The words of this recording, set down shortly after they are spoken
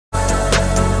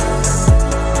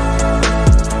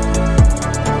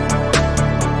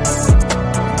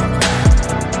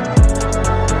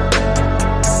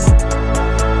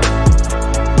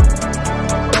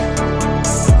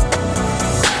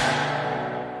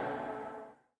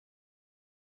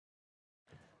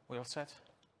We all set?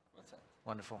 What's that?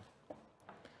 Wonderful.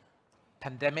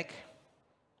 Pandemic,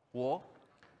 war,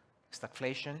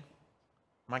 stagflation,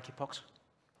 monkeypox.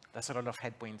 That's a lot of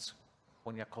headwinds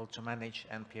when you're called to manage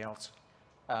NPLs.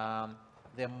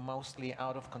 They're mostly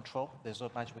out of control. There's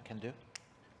not much we can do.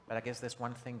 But I guess there's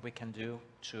one thing we can do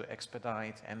to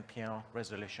expedite NPL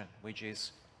resolution, which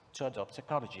is to adopt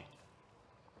technology.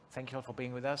 Thank you all for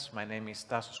being with us. My name is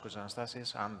Tassos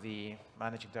Kotzanastassis. I'm the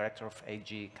Managing Director of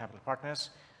AG Capital Partners.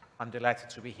 I'm delighted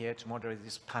to be here to moderate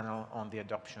this panel on the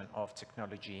adoption of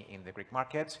technology in the Greek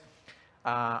market.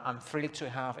 I'm thrilled to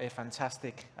have a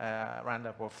fantastic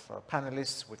roundup of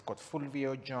panelists. We've got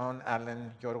Fulvio, John,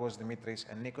 Allan, Giorgos, Dimitrios,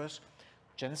 and Nikos.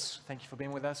 Gents, thank you for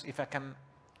being with us. If I can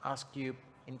ask you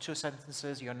in 2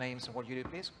 sentences your names and what you do,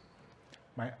 please.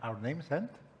 Our names and?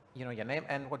 You know your name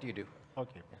and what do you do?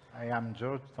 Okay. I am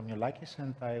Giorgos Tamiolakis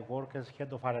and I work as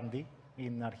head of R&D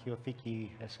in ARCHEIOTHIKI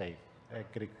SA, a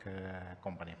Greek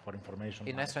company for information.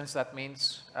 In essence, that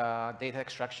means data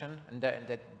extraction and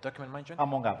the document management?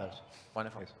 Among others.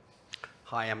 Wonderful. Yes.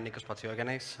 Hi, I'm Nikolaos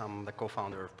Patsiogiannis. I'm the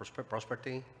co-founder of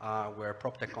Prosperty. We're a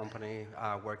prop tech company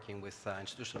working with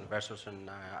institutional investors and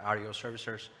REO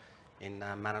servicers in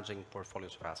managing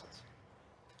portfolios of assets.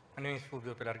 My name is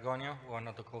Fulvio Pelargonio, one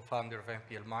of the co-founder of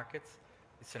NPL Markets.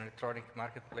 It's an electronic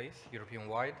marketplace,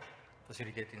 European-wide,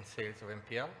 facilitating sales of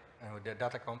NPL, and with a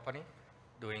data company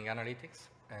doing analytics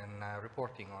and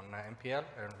reporting on NPL,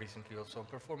 and recently also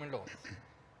performing loans.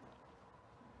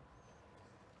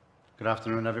 Good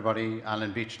afternoon, everybody.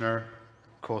 Allan Beechinor,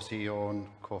 co-CEO and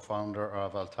co-founder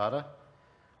of Altada.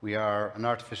 We are an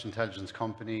artificial intelligence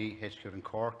company, HQ'd in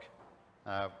Cork.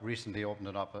 Recently opened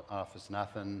an office in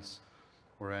Athens.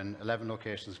 We're in 11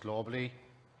 locations globally,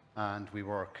 and we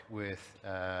work with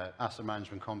asset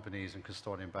management companies and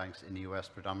custodian banks in the US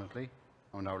predominantly.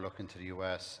 We're now looking to the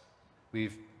US.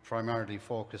 We've primarily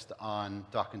focused on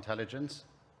doc intelligence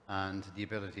and the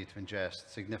ability to ingest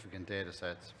significant data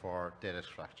sets for data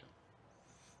extraction.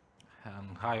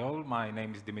 Hi all, my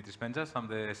name is Dimitrios Spentzas. I'm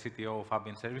the CTO of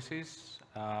Ambience Services.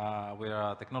 We're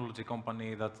a technology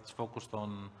company that's focused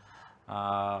on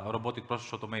robotic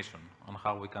process automation, on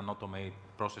how we can automate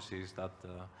processes that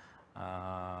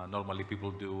normally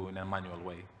people do in a manual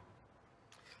way.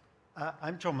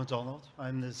 I'm John Macdonald.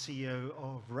 I'm the CEO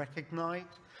of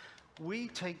Recognyte. We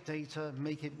take data,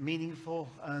 make it meaningful,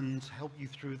 and help you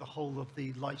through the whole of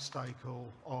the life cycle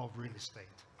of real estate.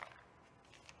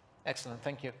 Excellent,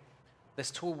 thank you. There's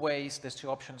 2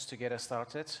 options to get us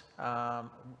started.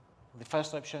 The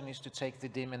first option is to take the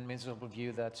dim and miserable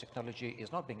view that technology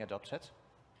is not being adopted.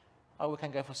 Or we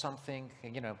can go for something, a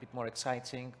bit more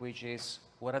exciting, which is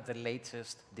what are the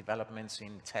latest developments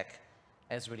in tech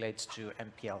as relates to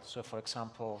NPL. So for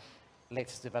example,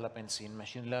 latest developments in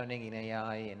machine learning, in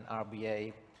AI, in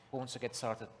RBA. Who wants to get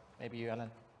started? Maybe you,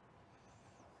 Allan.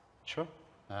 Sure.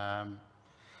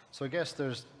 So I guess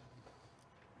there's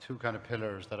 2 kind of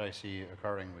pillars that I see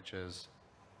occurring, which is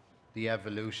the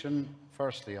evolution,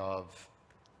 firstly, of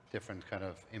different kind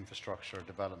of infrastructure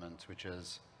development, which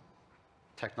is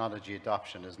technology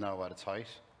adoption is now at its height,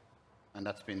 and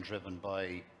that's been driven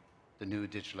by the new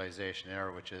digitalization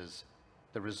era, which is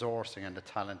the resourcing and the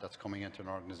talent that's coming into an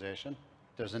organization.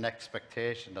 There's an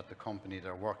expectation that the company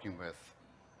they're working with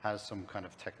has some kind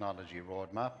of technology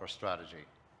roadmap or strategy.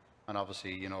 And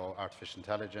obviously, artificial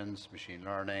intelligence, machine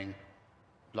learning,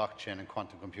 blockchain and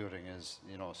quantum computing is,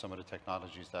 some of the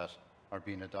technologies that are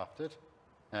being adopted.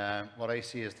 What I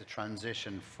see is the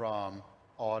transition from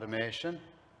automation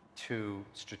to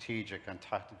strategic and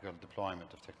tactical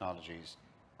deployment of technologies,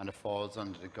 and it falls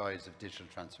under the guise of digital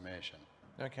transformation.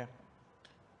 Okay.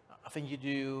 I think you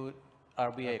do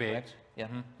RBA, correct? Yeah.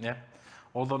 Yeah.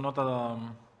 Although not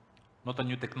a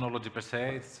new technology per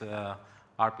se, it's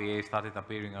RPA started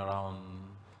appearing around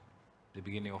the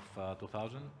beginning of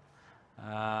 2000.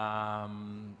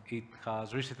 It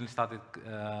has recently started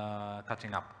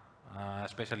catching up,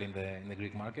 especially in the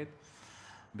Greek market,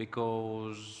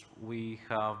 because we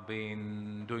have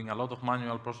been doing a lot of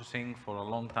manual processing for a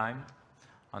long time,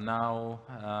 and now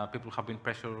people have been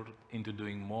pressured into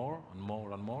doing more and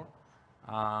more and more,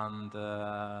 and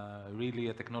really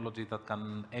a technology that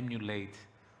can emulate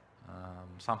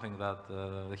something that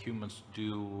the humans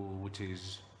do, which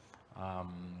is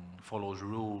follows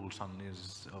rules and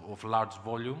is of large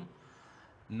volume,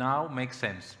 now makes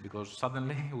sense, because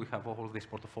suddenly we have all these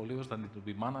portfolios that need to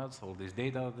be managed, all this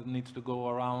data that needs to go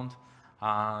around,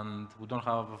 and we don't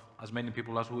have as many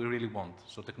people as we really want.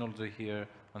 So technology here,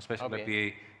 and special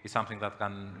RPA, is something that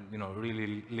can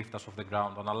really lift us off the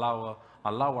ground and allow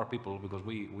our people, because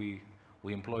we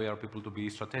employ our people to be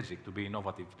strategic, to be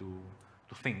innovative, to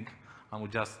think, and we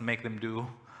just make them do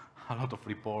a lot of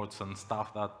reports and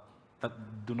stuff that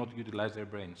do not utilize their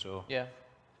brain. So Yeah.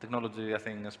 technology, I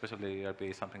think, especially RPA,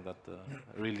 is something that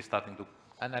really starting to...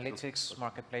 Analytics,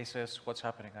 marketplaces, what's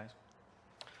happening, guys?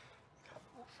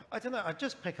 I don't know, I'd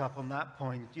just pick up on that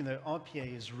point. You know,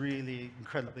 RPA is really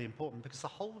incredibly important because the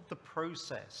whole of the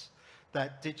process,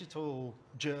 that digital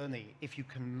journey, if you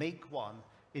can make one,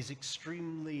 is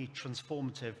extremely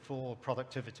transformative for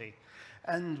productivity.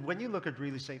 And when you look at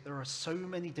real estate, there are so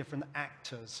many different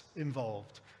actors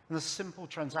involved. In a simple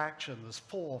transaction, there's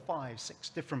 4, 5, 6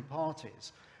 different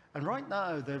parties. And right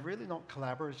now, they're really not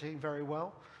collaborating very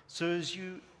well. So as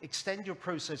you extend your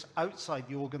process outside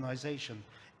the organization,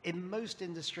 in most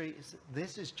industries,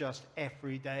 this is just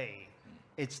every day.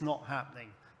 It's not happening.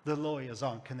 The lawyers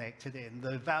aren't connected in,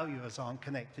 the valuers aren't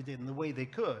connected in the way they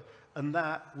could, and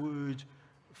that would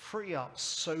free up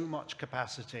so much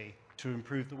capacity to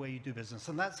improve the way you do business.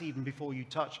 And that's even before you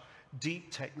touch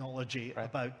deep technology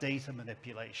about data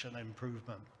manipulation and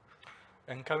improvement.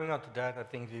 And coming on to that, I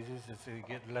think this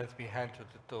is left behind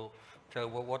to tell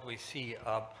what we see.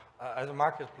 As a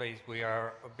marketplace, we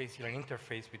are basically an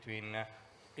interface between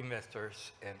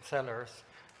investors and sellers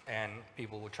and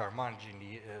people which are managing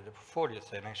the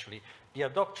portfolios, and actually the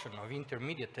adoption of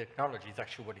intermediate technology is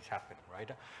actually what is happening,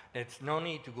 right? It's no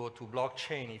need to go to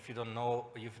blockchain if you don't know,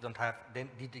 if you don't have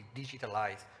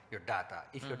digitalize your data.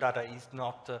 If your data is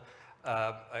not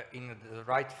in the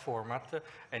right format,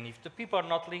 and if the people are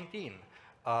not linked in.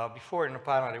 Before in the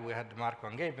panel we had Marco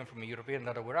and Gaben from the European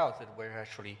Data Warehouse that were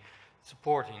actually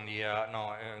supporting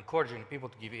encouraging people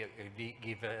to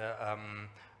give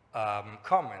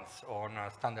comments on a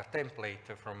standard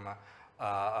template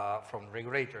from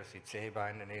regulators. It's EBA,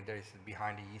 and there is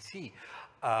behind the EC,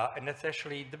 and that's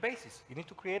actually the basis. You need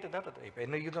to create a data type,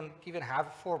 and you don't even have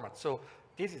a format. So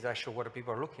this is actually what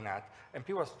people are looking at, and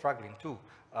people are struggling too.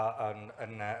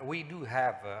 And we do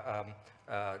have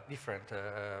different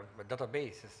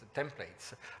databases,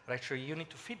 templates, but actually you need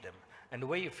to feed them. And the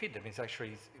way you feed them is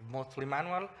actually mostly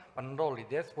manual, but not only.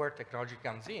 That's where technology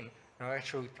comes in.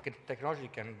 Actually, technology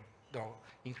can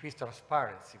increase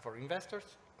transparency for investors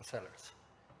and sellers.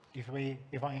 If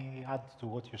I add to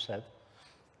what you said,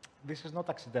 this is not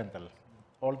accidental.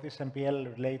 All this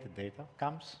MPL-related data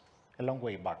comes a long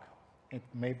way back.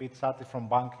 Maybe it started from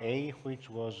Bank A, which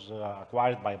was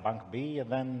acquired by Bank B,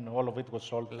 and then all of it was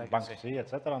sold to Bank C,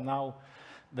 etc. Now,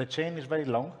 the chain is very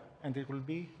long, and it will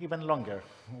be even longer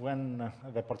when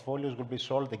the portfolios will be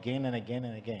sold again and again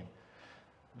and again.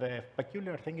 The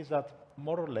peculiar thing is that,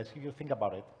 more or less, if you think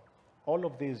about it, all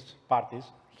of these parties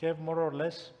have more or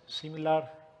less similar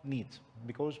needs,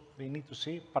 because they need to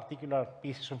see particular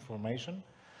pieces of information,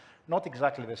 not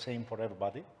exactly the same for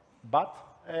everybody, but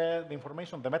the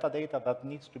information, the metadata that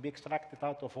needs to be extracted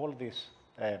out of all this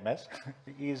mess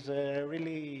is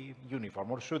really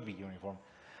uniform, or should be uniform.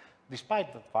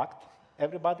 Despite that fact,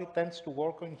 everybody tends to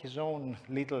work on his own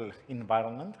little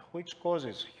environment, which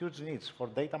causes huge needs for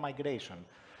data migration,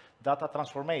 data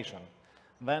transformation,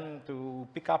 then to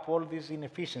pick up all these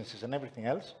inefficiencies and everything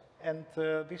else. And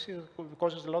this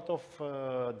causes a lot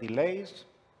of delays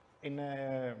in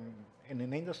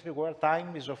an industry where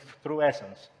time is of true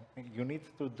essence. You need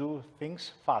to do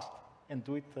things fast and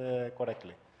do it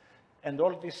correctly. And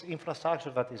all this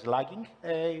infrastructure that is lagging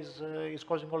is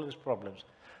causing all these problems.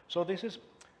 So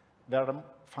there are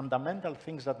fundamental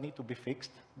things that need to be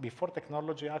fixed before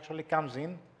technology actually comes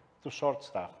in to sort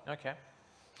stuff. Okay.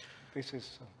 This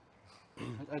is...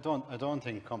 I don't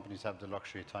think companies have the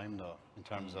luxury of time, though, in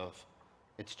terms of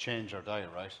it's change or die,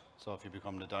 right? So if you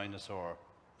become the dinosaur,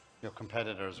 your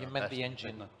competitors are... You meant the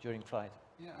engine during flight.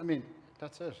 Yeah, I mean,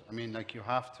 that's it. I mean, like, you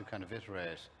have to kind of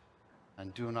iterate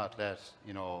and do not let,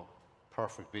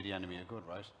 perfect be the enemy of good,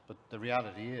 right? But the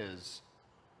reality is,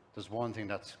 there's one thing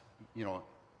that's,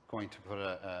 going to put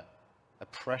a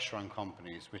pressure on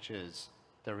companies, which is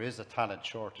there is a talent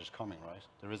shortage coming, right?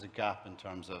 There is a gap in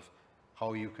terms of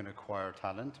how you can acquire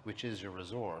talent, which is your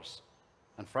resource.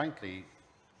 And frankly,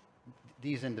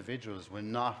 these individuals will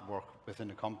not work within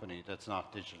a company that's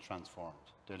not digital transformed.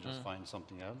 They'll just find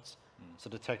something else. So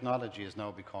the technology is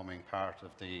now becoming part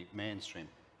of the mainstream.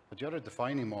 But the other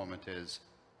defining moment is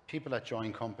people that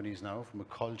join companies now from a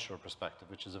culture perspective,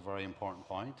 which is a very important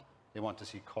point. They want to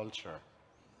see culture.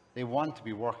 They want to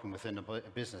be working within a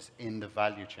business in the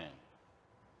value chain.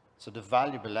 So the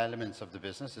valuable elements of the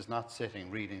business is not sitting,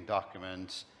 reading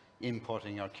documents,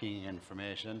 inputting or keying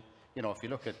information. If you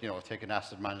look at, take an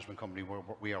asset management company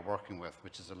we are working with,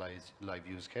 which is a live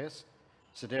use case.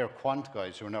 So they're quant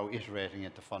guys who are now iterating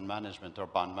into fund management or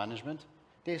bond management.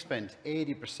 They spend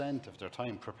 80% of their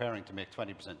time preparing to make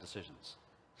 20% decisions.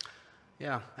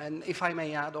 Yeah, and if I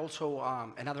may add also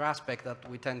another aspect that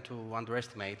we tend to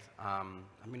underestimate, I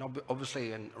mean,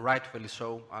 obviously, and rightfully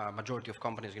so, majority of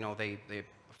companies, they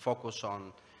focus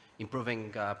on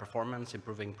improving performance,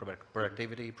 improving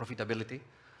productivity, profitability,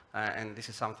 and this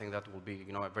is something that will be,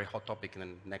 a very hot topic in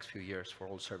the next few years for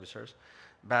all servicers.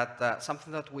 But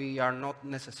something that we are not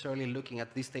necessarily looking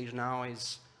at this stage now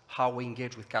is how we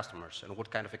engage with customers and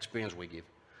what kind of experience we give.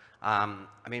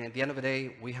 I mean, at the end of the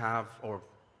day, we have, or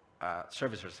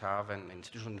servicers have, and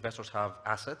institutional investors have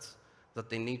assets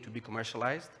that they need to be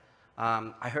commercialized.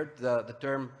 I heard the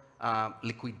term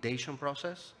liquidation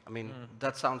process. I mean,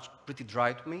 that sounds pretty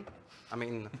dry to me. I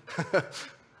mean,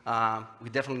 we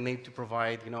definitely need to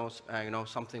provide,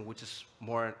 something which is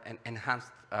more an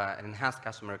enhanced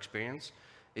customer experience.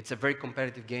 It's a very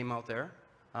competitive game out there.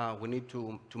 We need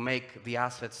to make the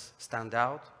assets stand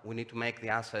out. We need to make the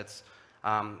assets,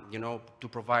 to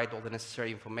provide all the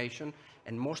necessary information,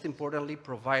 and most importantly,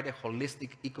 provide a holistic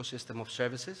ecosystem of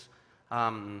services,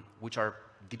 which are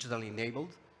digitally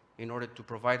enabled, in order to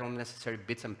provide all the necessary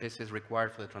bits and pieces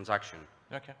required for the transaction.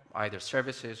 Okay. Either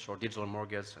services or digital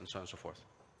mortgage, and so on and so forth.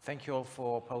 Thank you all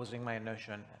for opposing my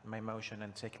motion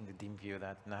and taking the dim view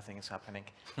that nothing is happening.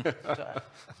 So,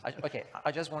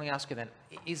 I just want to ask you then,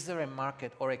 is there a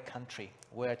market or a country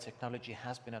where technology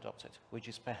has been adopted, which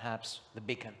is perhaps the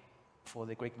beacon for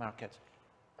the Greek market?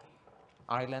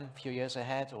 Ireland, a few years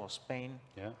ahead, or Spain?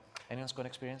 Yeah. Anyone's got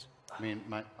experience? I mean,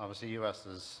 obviously, US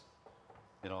is,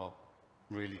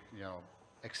 really,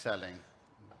 excelling.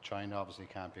 China obviously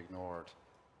can't be ignored.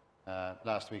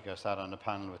 Last week, I sat on a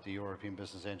panel with the European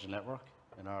Business Angel Network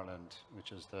in Ireland,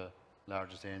 which is the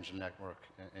largest angel network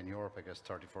in Europe, I guess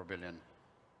 34 billion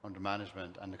under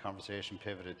management, and the conversation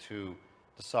pivoted to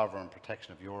the sovereign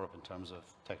protection of Europe in terms of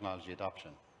technology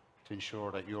adoption to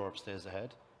ensure that Europe stays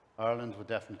ahead. Ireland would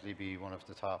definitely be one of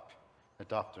the top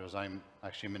adopters. I'm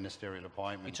actually a ministerial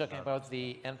appointment. You're talking about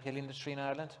the NPL industry in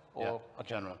Ireland? Or, yeah, okay. in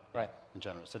general. Right. In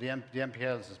general. So the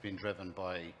NPLs has been driven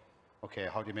by, okay,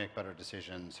 how do you make better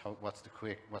decisions? What's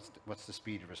the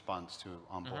speedy response to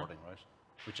onboarding, right?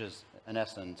 Which is, in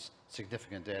essence,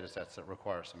 significant data sets that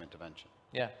require some intervention.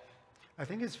 Yeah. I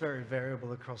think it's very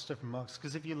variable across different markets,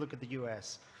 because if you look at the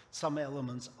US, some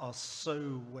elements are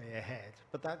so way ahead,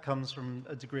 but that comes from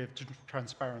a degree of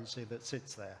transparency that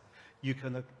sits there. You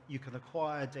can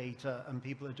acquire data, and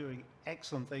people are doing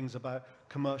excellent things about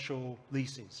commercial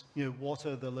leases. What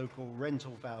are the local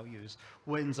rental values?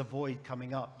 When's a void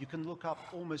coming up? You can look up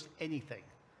almost anything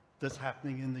that's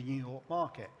happening in the New York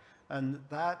market. And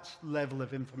that level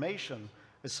of information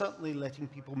is certainly letting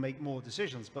people make more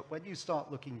decisions. But when you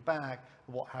start looking back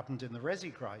at what happened in the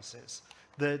Resi crisis,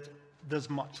 that there's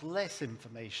much less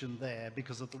information there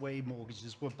because of the way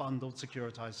mortgages were bundled,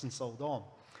 securitized, and sold on.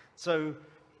 So,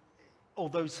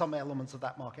 although some elements of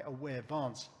that market are way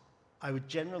advanced, I would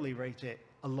generally rate it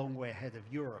a long way ahead of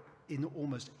Europe in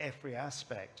almost every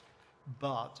aspect,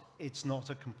 but it's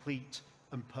not a complete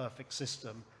and perfect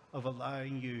system of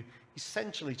allowing you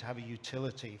essentially to have a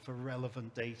utility for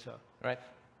relevant data. Right.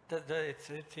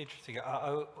 It's interesting.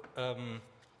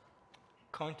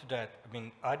 Coming to that, I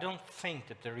mean, I don't think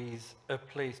that there is a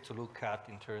place to look at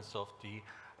in terms of the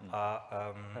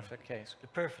Perfect case. The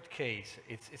perfect case.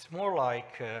 It's more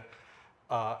like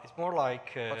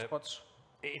Hotspots?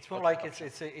 It's more like it's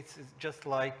just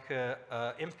like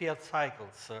NPL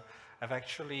cycles have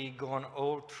actually gone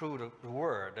all through the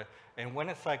world. And when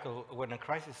a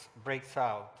crisis breaks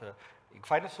out, you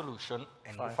find a solution,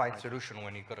 and you find a solution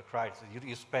when you got a crisis.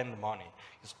 You spend money,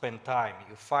 you spend time,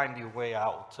 you find your way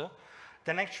out.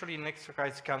 Then actually the next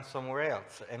crisis comes somewhere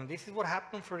else. And this is what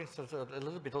happened, for instance, a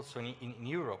little bit also in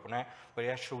Europe,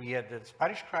 where actually we had the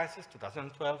Spanish crisis,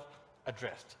 2012,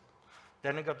 addressed.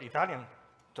 Then we got the Italian,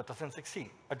 2016,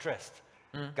 addressed,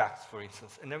 GACS, for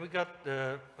instance. And then we got,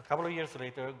 a couple of years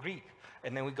later, Greek.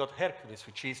 And then we got Hercules,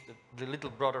 which is the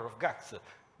little brother of GACS,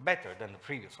 better than the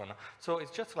previous one. So it's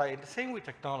just like the same with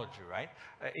technology, right?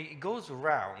 It goes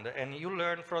around, and you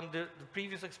learn from the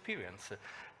previous experience.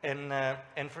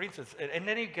 And for instance, and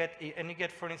then you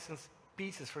get, for instance,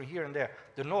 pieces from here and there.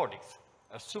 The Nordics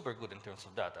are super good in terms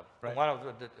of data. Right. One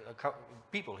of the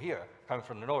people here coming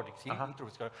from the Nordics.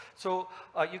 So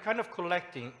you're kind of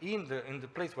collecting in the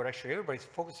place where actually everybody's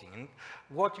focusing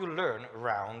what you learn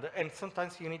around, and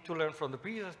sometimes you need to learn from the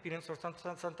previous experience, or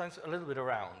sometimes a little bit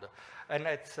around. And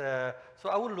it's so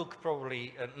I would look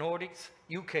probably at Nordics.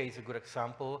 UK is a good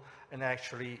example, and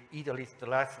actually Italy is the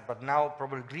last. But now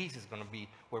probably Greece is going to be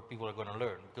where people are going to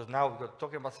learn, because now we're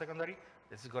talking about secondary.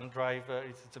 This is going to drive.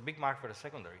 It's a big market for the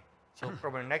secondary. So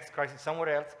probably next crisis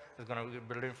somewhere else is going to be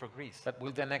Berlin for Greece. But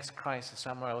will the next crisis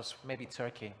somewhere else, maybe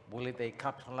Turkey, will they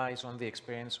capitalize on the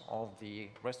experience of the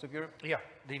rest of Europe? Yeah,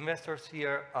 the investors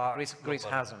here are... Greece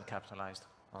hasn't capitalized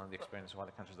on the experience of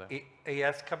other countries there. It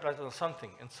has capitalized on something,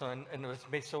 and it's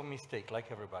made some mistake,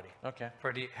 like everybody. Okay.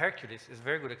 For the Hercules is a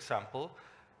very good example.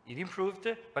 It improved,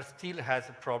 but still has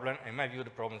a problem. In my view, the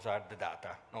problems are the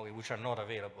data, which are not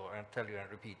available, and I'll tell you and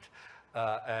repeat.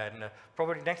 And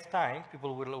probably next time,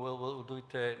 people will do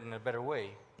it in a better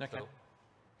way. Okay.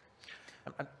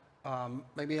 So.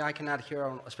 Maybe I can add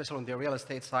here, especially on the real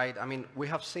estate side. I mean, we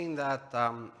have seen that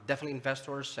definitely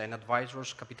investors and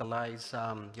advisors capitalize,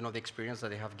 the experience that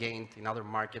they have gained in other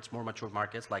markets, more mature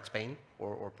markets like Spain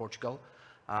or Portugal,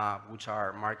 which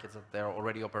are markets that they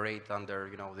already operate under,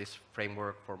 this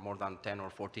framework for more than 10 or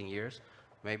 14 years,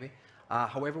 maybe.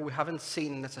 However, we haven't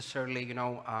seen necessarily,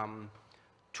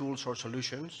 tools or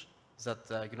solutions that,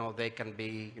 they can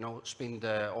be, spinned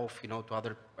off, to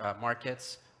other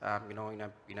markets,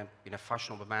 in a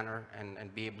fashionable manner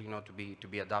and be able, to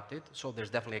be adapted. So there's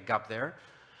definitely a gap there.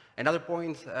 Another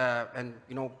point,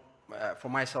 for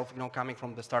myself, coming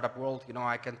from the startup world,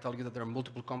 I can tell you that there are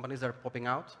multiple companies that are popping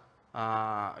out,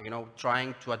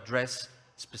 trying to address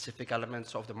specific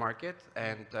elements of the market.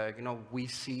 And, we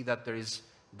see that there is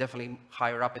definitely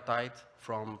higher appetite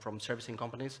from servicing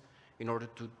companies in order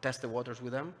to test the waters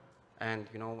with them and,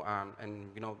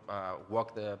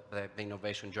 walk the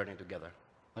innovation journey together.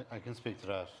 I can speak to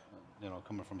that,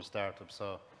 coming from a startup.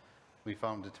 So we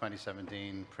founded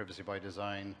 2017, privacy by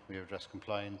design. We addressed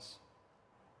compliance,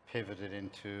 pivoted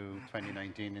into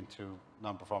 2019 into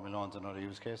non-performing loans and other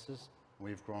use cases.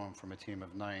 We've grown from a team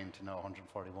of 9 to now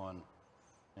 141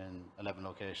 in 11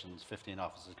 locations, 15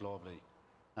 offices globally.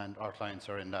 And our clients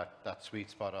are in that sweet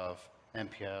spot of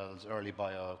NPLs, early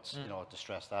buyouts,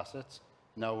 distressed assets.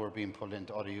 Now we're being pulled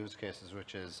into other use cases,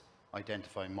 which is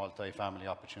identifying multi-family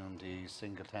opportunities,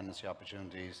 single tenancy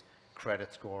opportunities,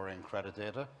 credit scoring, credit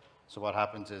data. So what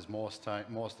happens is most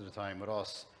of the time with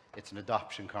us, it's an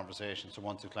adoption conversation. So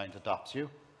once a client adopts you,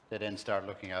 they then start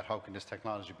looking at how can this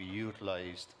technology be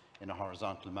utilized in a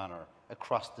horizontal manner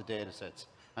across the data sets.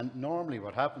 And normally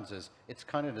what happens is it's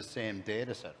kind of the same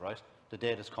data set, right? The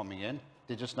data's coming in,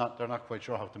 they're not quite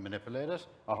sure how to manipulate it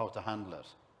or how to handle it.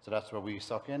 So that's where we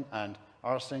suck in, and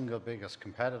our single biggest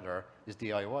competitor is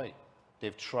DIY.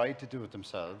 They've tried to do it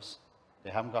themselves,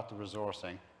 they haven't got the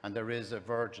resourcing, and there is a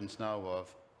vergence now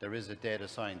there is a data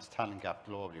science talent gap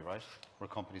globally, right? Where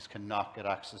companies cannot get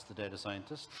access to data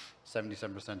scientists.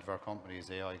 77% of our company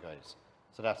is AI guys.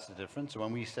 So that's the difference. So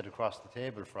when we sit across the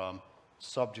table from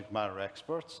subject matter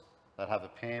experts that have a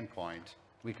pain point,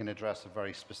 we can address a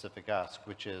very specific ask,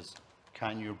 which is,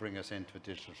 can you bring us into a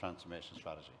digital transformation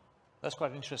strategy? That's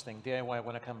quite interesting. DIY, I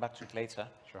want to come back to it later.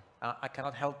 Sure. I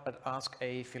cannot help but ask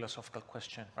a philosophical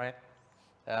question, right?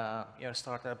 You're a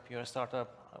startup,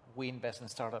 we invest in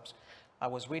startups. I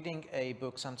was reading a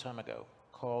book some time ago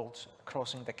called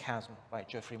Crossing the Chasm by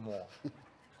Geoffrey Moore.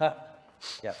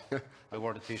 Yeah. I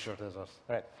wore the t-shirt as us.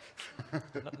 Right.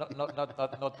 Not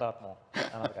that more.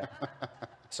 Another guy.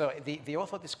 So the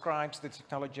author describes the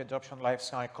technology adoption life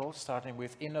cycle, starting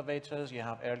with innovators, you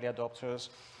have early adopters,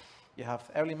 you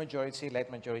have early majority, late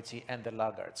majority, and the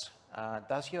laggards.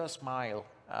 Does your smile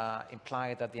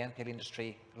imply that the NPL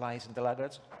industry lies in the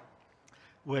laggards?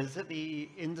 Well, is it the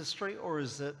industry or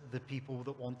is it the people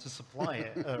that want to supply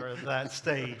it are at that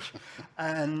stage?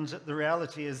 And the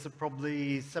reality is that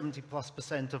probably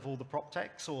 70+% of all the prop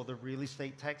techs or the real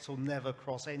estate techs will never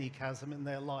cross any chasm in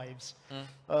their lives.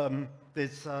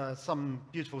 There's some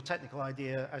beautiful technical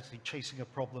idea actually chasing a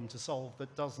problem to solve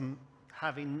that doesn't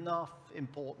have enough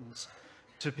importance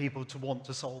to people to want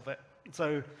to solve it.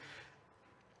 So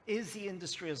is the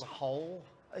industry as a whole,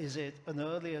 is it an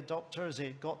early adopter? Has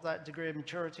it got that degree of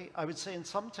maturity? I would say in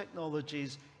some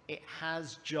technologies, it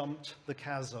has jumped the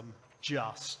chasm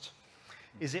just.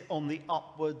 Is it on the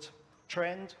upward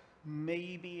trend?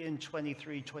 Maybe in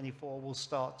 23, 24, we'll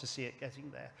start to see it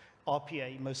getting there.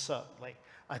 RPA, most certainly.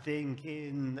 I think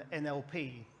in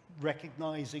NLP,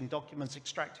 recognizing documents,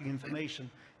 extracting information,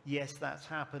 yes, that's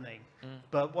happening.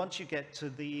 But once you get to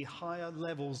the higher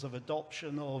levels of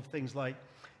adoption of things like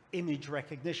image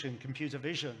recognition, computer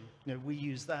vision, we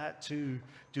use that to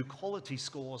do quality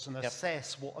scores and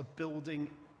assess what a building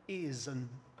is and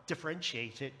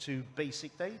differentiate it to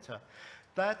basic data.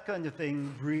 That kind of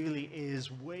thing really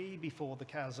is way before the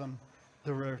chasm.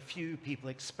 There are a few people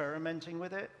experimenting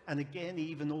with it. And again,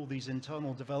 even all these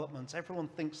internal developments, everyone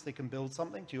thinks they can build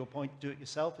something. To your point, do it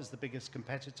yourself is the biggest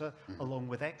competitor, along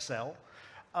with Excel.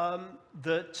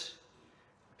 That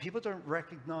people don't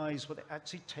recognize what it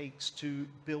actually takes to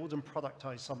build and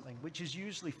productize something, which is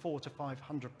usually 400 to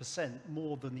 500%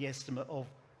 more than the estimate of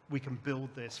we can build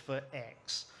this for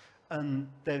X. And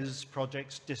those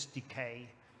projects just decay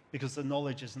because the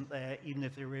knowledge isn't there, even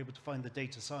if they were able to find the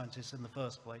data scientists in the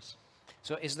first place.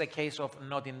 So is the case of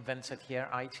not invented here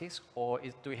ITs, or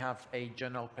do we have a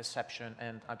general perception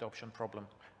and adoption problem?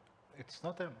 It's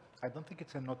not I don't think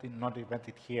it's a not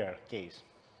invented here case.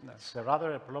 No. It's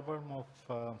rather a problem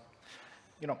of,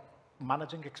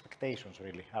 managing expectations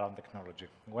really around technology.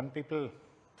 When people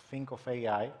think of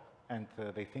AI and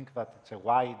they think that it's a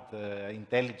wide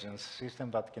intelligence system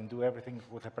that can do everything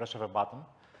with a press of a button,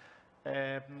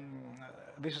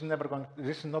 this is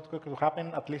not going to happen,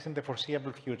 at least in the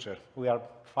foreseeable future. We are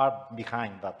far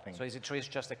behind that thing. So is it true it's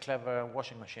just a clever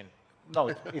washing machine? No,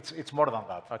 it's more than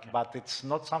that. Okay. But it's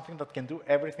not something that can do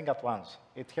everything at once.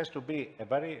 It has to be a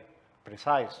very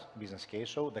precise business case,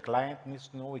 so the client needs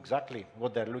to know exactly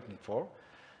what they're looking for,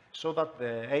 so that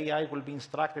the AI will be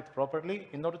instructed properly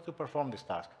in order to perform this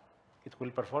task. It will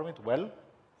perform it well,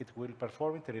 it will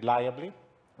perform it reliably.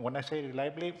 When I say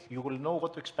reliably, you will know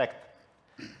what to expect.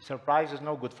 Surprise is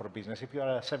no good for business. If you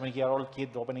are a 7-year-old kid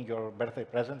opening your birthday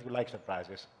present, you like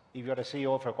surprises. If you're a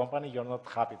CEO of a company, you're not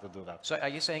happy to do that. So are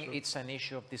you saying it's an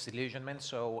issue of disillusionment?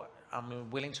 So I'm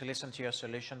willing to listen to your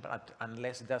solution, but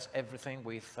unless it does everything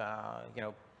with,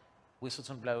 whistles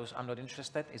and blows, I'm not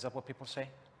interested? Is that what people say?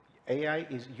 AI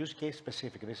is use case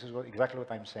specific. This is exactly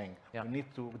what I'm saying. Yeah. You need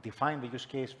to define the use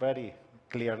case very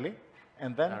clearly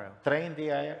and then train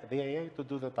the AI to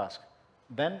do the task.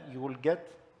 Then you will get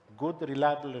good,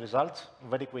 reliable results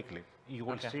very quickly. You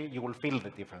will see, you will feel the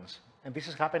difference. And this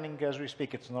is happening as we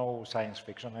speak. It's no science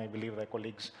fiction. I believe the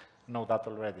colleagues know that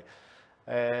already.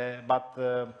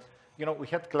 We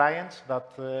had clients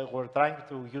that were trying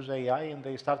to use AI, and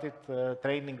they started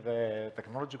training the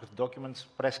technology with documents,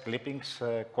 press clippings,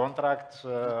 contracts,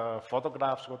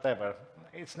 photographs, whatever.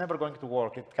 It's never going to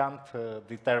work. It can't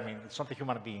determine. It's not a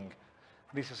human being.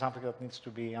 This is something that needs to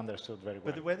be understood very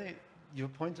well. But your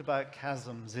point about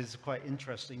chasms is quite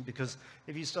interesting, because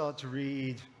if you start to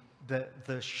read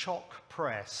the shock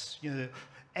press,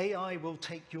 AI will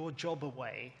take your job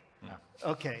away. Yeah.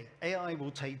 Okay, AI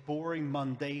will take boring,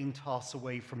 mundane tasks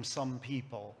away from some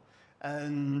people,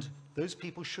 and those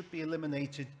people should be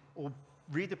eliminated or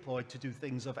redeployed to do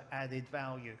things of added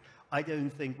value. I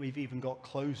don't think we've even got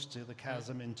close to the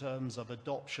chasm in terms of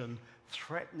adoption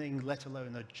threatening, let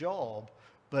alone a job,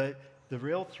 but the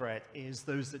real threat is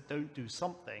those that don't do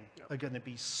something are going to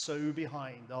be so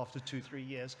behind after 2-3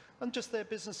 years, and just their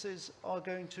businesses are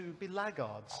going to be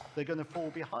laggards. They're going to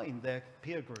fall behind their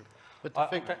peer group. But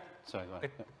sorry, go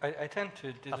ahead. I tend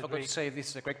to disagree. I forgot to say this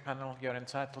is a great panel. You're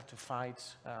entitled to fight,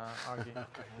 argue.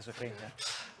 It's okay. Yeah.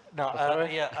 No,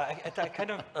 I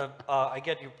kind of I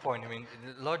get your point. I mean,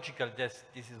 logical, this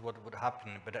is what would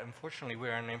happen. But unfortunately,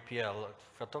 we're an MPL.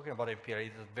 If we're talking about MPL,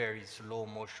 it's a very slow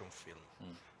motion film.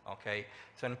 Okay,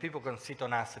 so and people can sit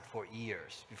on asset for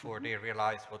years before they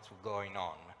realize what's going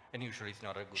on, and usually it's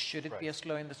not a good. Should it be a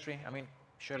slow industry? I mean,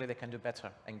 surely they can do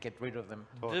better and get rid of them.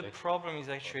 The problem is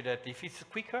actually that if it's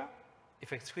quicker,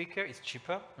 it's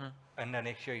cheaper, and then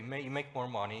actually you make more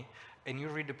money, and you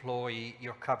redeploy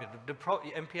your capital.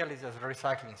 MPL is a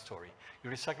recycling story.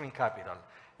 You're recycling capital.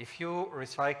 If you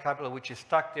recycle capital which is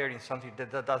stuck there in something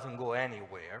that doesn't go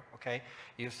anywhere, okay,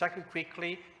 you recycle it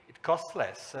quickly, it costs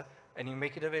less, and you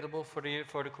make it available for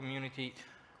the community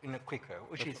in a quicker,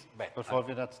 which is better. But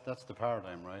Fulvio, that's the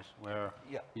paradigm, right? Where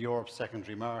Europe's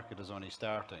secondary market is only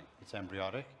starting. It's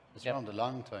embryonic. It's around a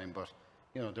long time, but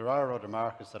there are other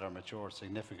markets that are matured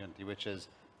significantly, which is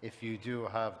if you do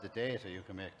have the data, you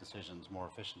can make decisions more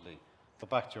efficiently. But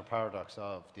back to your paradox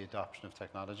of the adoption of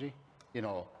technology,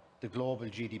 the global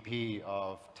GDP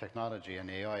of technology and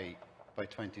AI by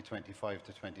 2025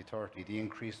 to 2030, the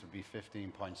increase would be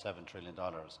 $15.7 trillion.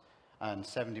 And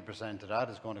 70% of that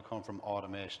is going to come from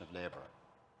automation of labor.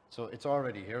 So it's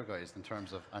already here, guys, in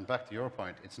terms of, and back to your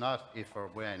point, it's not if or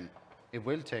when, it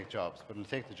will take jobs, but it'll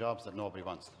take the jobs that nobody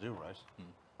wants to do, right?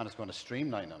 And it's going to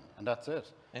streamline them, and that's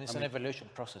it. And it's an evolution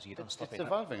process, you don't stop it. It's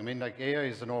evolving. I mean, like AI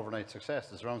is an overnight success.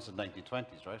 It's around since the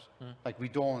 1920s, right? Like we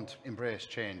don't embrace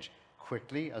change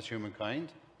quickly as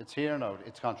humankind. It's here now.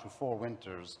 It's gone through 4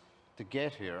 winters to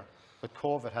get here, but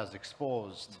COVID has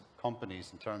exposed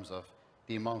companies in terms of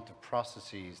the amount of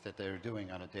processes that they're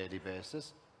doing on a daily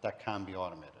basis that can be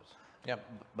automated. Yeah,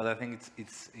 but I think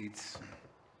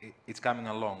it's coming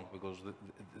along because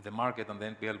the market and the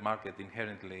NPL market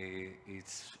inherently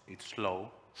it's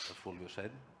slow, as Fulvio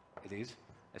said. It is,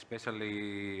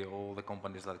 especially all the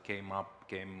companies that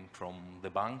came from the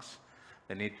banks.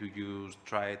 They need to use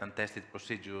tried and tested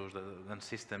procedures and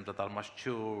systems that are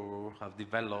mature, have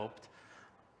developed,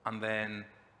 and then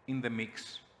in the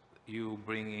mix, you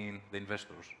bring in the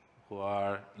investors who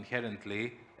are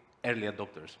inherently early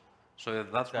adopters. So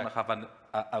that's going to have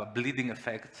a bleeding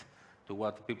effect to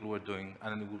what people were doing,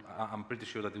 and I'm pretty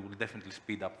sure that it will definitely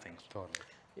speed up things. Totally.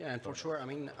 Yeah, and for sure, I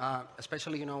mean,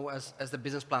 especially, you know, as the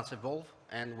business plans evolve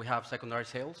and we have secondary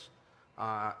sales,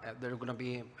 there's going to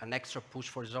be an extra push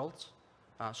for results.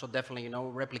 So definitely, you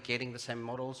know, replicating the same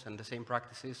models and the same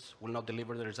practices will not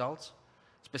deliver the results.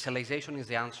 Specialization is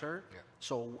the answer. Yeah.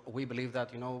 So we believe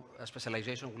that, you know,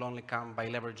 specialization will only come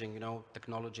by leveraging, you know,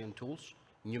 technology and tools,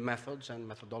 new methods and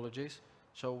methodologies.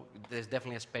 So there's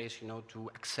definitely a space, you know,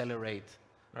 to accelerate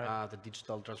the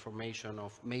digital transformation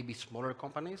of maybe smaller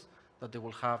companies, that they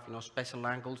will have, you know, special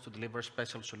angles to deliver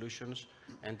special solutions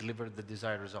and deliver the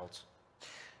desired results.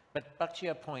 But back to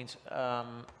your point,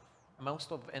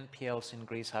 most of NPLs in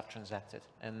Greece have transacted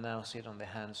and now sit on the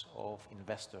hands of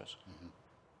investors. Mm-hmm.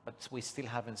 But we still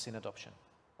haven't seen adoption,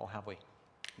 or have we?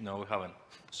 No, we haven't.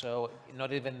 So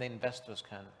not even the investors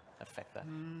can affect that.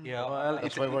 Yeah, well,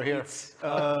 that's why we're here.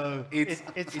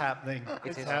 It's happening.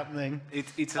 It's happening.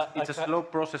 It's a slow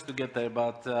process to get there,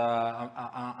 but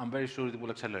I'm very sure it will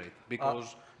accelerate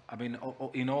because I mean,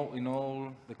 in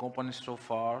all the companies so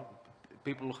far,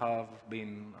 people have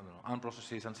been, and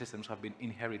processes and systems have been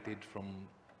inherited from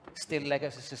still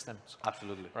legacy systems.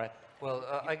 Absolutely. Right. Well,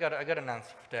 I got an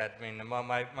answer for that. I mean,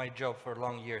 my job for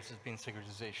long years has been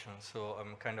securitization, so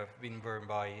I'm kind of been burned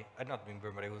by, not been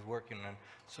burned, but I was working on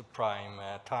subprime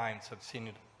times. I've seen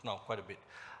it quite a bit.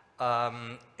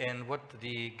 And what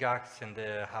the GACs and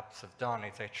the hubs have done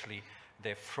is actually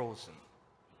they've frozen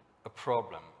a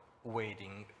problem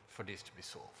waiting for this to be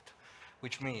solved,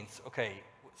 which means, okay,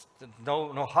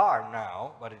 no harm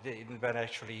now, but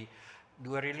actually,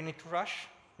 do I really need to rush?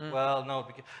 Well, no,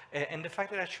 because, and the fact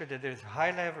that actually that there's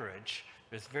high leverage,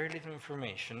 there's very little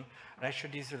information, and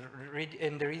actually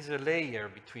there is a layer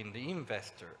between the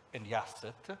investor and the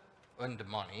asset and the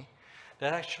money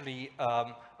that actually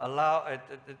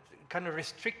kind of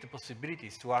restrict the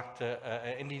possibilities to act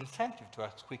and the incentive to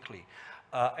act quickly.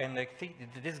 And I think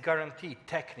that this guarantee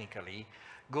technically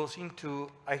goes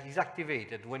into, is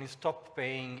activated when you stop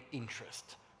paying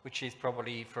interest, which is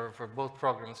probably for both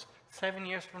programs 7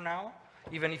 years from now,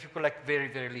 even if you collect very,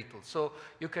 very little. So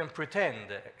you can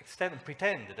pretend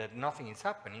that nothing is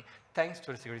happening thanks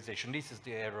to the securitization. This is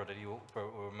the error that you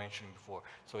were mentioning before.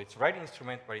 So it's right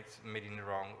instrument, but it's made in the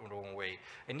wrong way.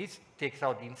 And this takes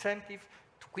out the incentive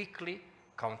to quickly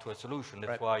come to a solution.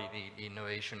 That's why the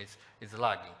innovation is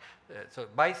lagging. So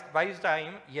buys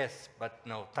time, yes, but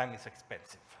no, time is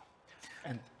expensive.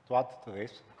 And to add to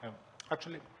this,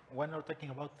 actually, when we're talking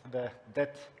about the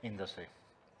debt industry,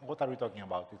 what are we talking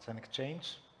about? It's an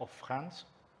exchange of hands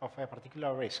of a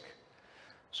particular risk.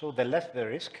 So the less the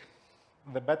risk,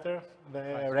 the better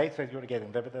the rate that you're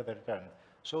getting, the better the return.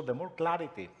 So the more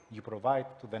clarity you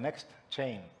provide to the next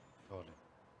chain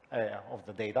of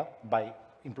the data by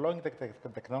employing the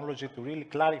technology to really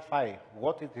clarify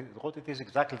what it is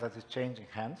exactly that is changing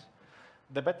hands,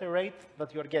 the better rate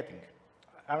that you're getting.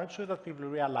 I'm not sure that people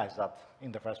realize that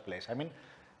in the first place. I mean,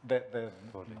 the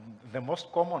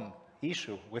most common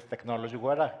issue with technology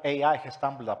where AI has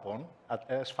stumbled upon,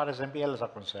 as far as MPLs are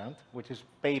concerned, which is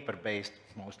paper-based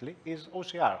mostly, is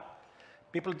OCR.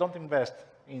 People don't invest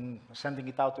in sending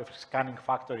it out to a scanning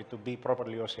factory to be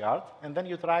properly OCR'd, and then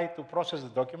you try to process the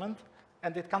document,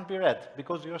 and it can't be read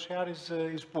because the OCR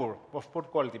is poor, of poor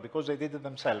quality, because they did it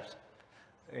themselves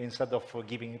instead of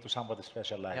giving it to somebody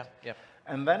specialized. Yeah.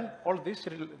 And then all this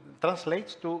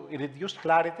translates to reduced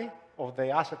clarity of the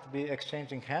asset be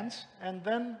exchanging hands, and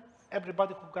then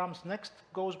everybody who comes next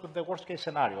goes with the worst case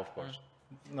scenario, of course.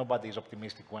 Nobody is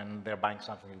optimistic when they're buying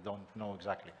something they don't know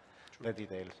exactly the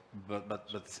details.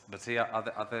 But see, I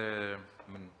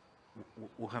mean,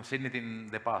 we have seen it in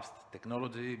the past.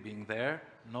 Technology being there,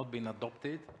 not being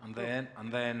adopted, and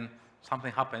then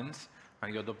something happens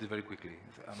and you adopt it very quickly.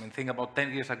 I mean, think about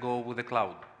 10 years ago with the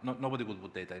cloud. Nobody would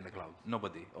put data in the cloud.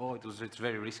 Nobody. Oh, it's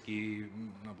very risky.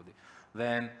 Nobody.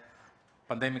 Then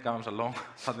pandemic comes along,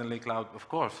 suddenly cloud, of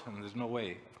course, and there's no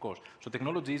way, of course. So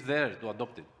technology is there to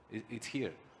adopt it. It's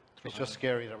here. It's just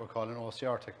scary that we're calling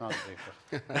OCR technology.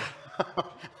 But I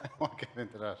won't get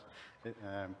into that.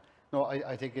 No,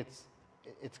 I think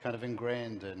it's kind of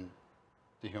ingrained in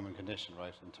the human condition,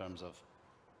 right, in terms of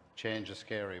change is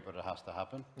scary, but it has to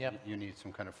happen. Yep. You need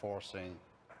some kind of forcing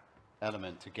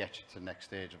element to get you to the next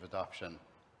stage of adoption.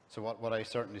 So what I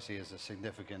certainly see is a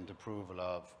significant approval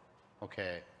of,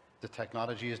 okay, the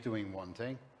technology is doing one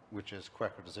thing, which is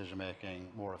quicker decision making,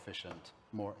 more efficient,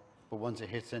 more but once it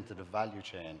hits into the value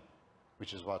chain,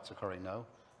 which is what's occurring now,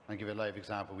 I'll give you a live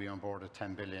example. We onboarded a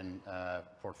 10 billion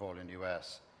portfolio in the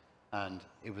US, and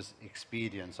it was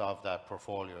expedience of that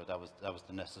portfolio that was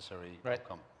the necessary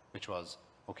outcome, which was,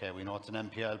 okay, we know it's an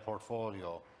NPL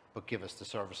portfolio, but give us the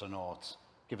servicer notes,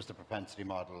 give us the propensity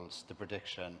models, the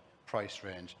prediction, price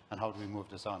range, and how do we move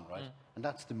this on, right? And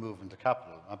that's the movement of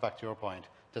capital. And back to your point,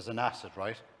 there's an asset,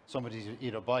 right? Somebody's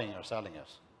either buying or selling it.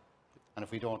 And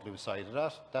if we don't lose sight of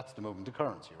that, that's the movement of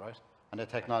currency, right? And the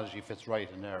technology fits right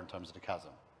in there in terms of the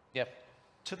chasm. Yep.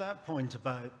 To that point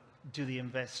about do the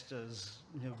investors,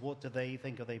 what do they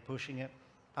think? Are they pushing it?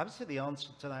 I would say the answer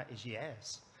to that is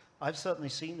yes. I've certainly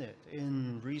seen it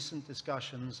in recent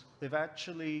discussions. They've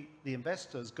actually, the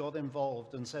investors got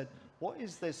involved and said, what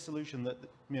is this solution that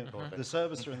the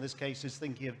servicer in this case is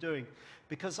thinking of doing?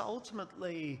 Because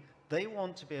ultimately, they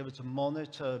want to be able to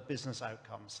monitor business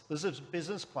outcomes. There's a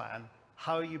business plan.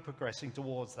 How are you progressing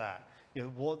towards that?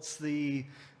 What's the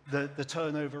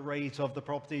turnover rate of the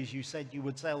properties you said you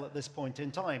would sell at this point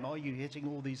in time? Are you hitting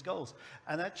all these goals?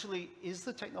 And actually, is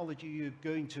the technology you're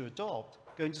going to adopt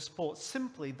going to support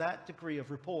simply that degree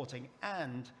of reporting?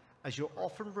 And as you're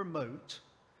often remote,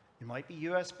 you might be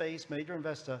US-based, major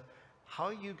investor, how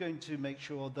are you going to make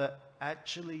sure that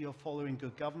actually you're following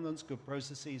good governance, good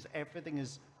processes, everything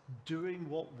is doing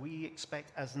what we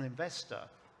expect as an investor?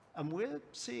 And we're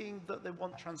seeing that they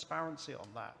want transparency on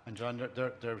that. And John,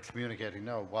 they're communicating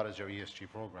now, what is your ESG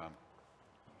program?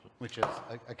 Which is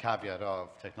a caveat of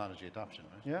technology adoption,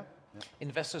 right? Yeah.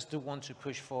 Investors do want to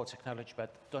push for technology,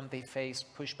 but don't they face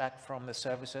pushback from the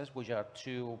services, which are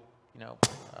too,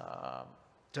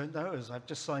 Don't know, as I've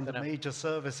just signed a major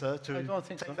servicer to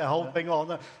take so. the whole thing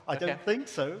on. I don't think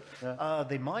so. Yeah.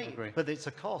 They might, Agree. but it's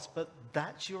a cost. But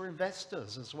that's your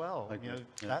investors as well.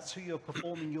 That's who you're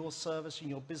performing your service and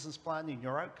your business plan and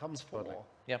your outcomes for. Totally.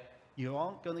 Yep. You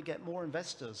aren't going to get more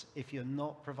investors if you're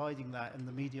not providing that in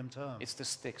the medium term. It's the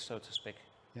stick, so to speak.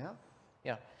 Yeah.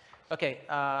 Yeah. Okay,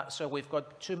 so we've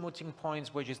got two mooting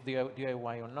points, which is the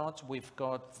DIY or not. We've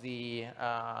got the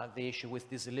issue with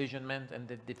disillusionment and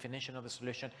the definition of the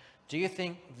solution. Do you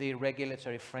think the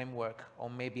regulatory framework or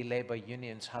maybe labor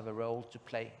unions have a role to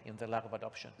play in the lack of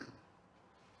adoption?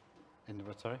 In the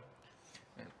what, sorry?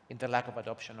 In the lack of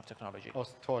adoption of technology? Oh,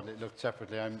 totally. Look,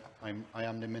 separately, I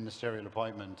am the ministerial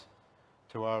appointment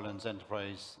to Ireland's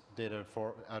Enterprise Data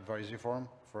Advisory Forum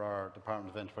for our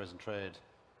Department of Enterprise and Trade.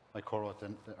 I co-wrote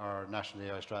our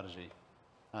National AI Strategy,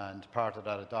 and part of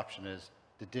that adoption is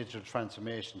the digital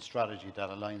transformation strategy that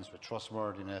aligns with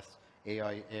trustworthiness,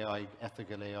 AI,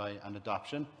 ethical AI, and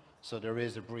adoption. So there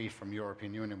is a brief from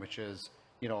European Union, which is,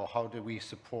 how do we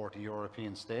support the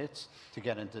European states to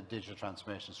get into digital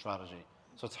transformation strategy?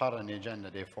 So it's hot on the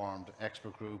agenda. They formed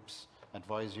expert groups,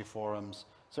 advisory forums.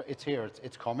 So it's here,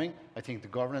 it's coming. I think the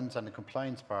governance and the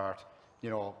compliance part,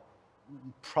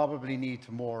 probably need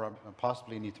to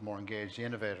possibly need to more engage the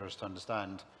innovators to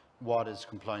understand what does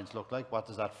compliance look like, what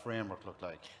does that framework look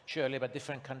like. Surely, but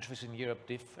different countries in Europe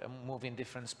move in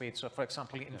different speeds. So, for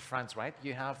example, in France, right,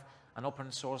 you have an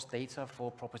open source data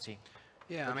for property.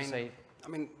 Yeah, I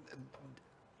mean,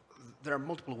 there are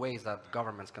multiple ways that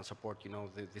governments can support,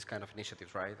 these kind of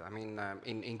initiatives, right? I mean,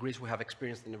 in Greece, we have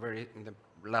experienced in the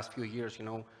last few years,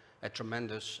 a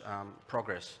tremendous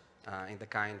progress in the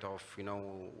kind of,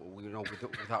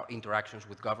 with our interactions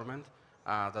with government,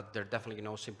 that they're definitely,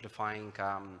 simplifying,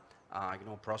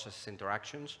 processes,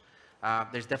 interactions.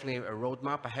 There's definitely a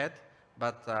roadmap ahead,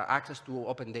 but access to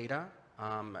open data,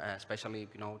 especially,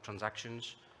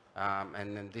 transactions,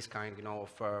 and then this kind,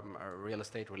 of real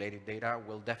estate-related data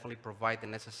will definitely provide the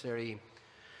necessary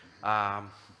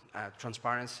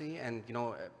transparency and,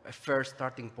 a fair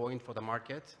starting point for the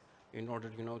market, in order,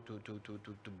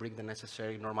 to bring the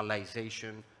necessary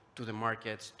normalization to the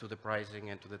markets, to the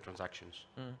pricing, and to the transactions.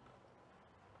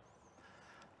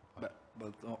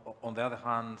 But on the other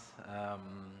hand,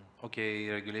 okay,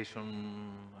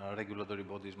 regulatory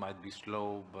bodies might be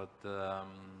slow, but I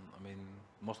mean,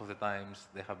 most of the times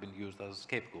they have been used as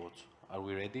scapegoats. Are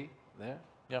we ready there?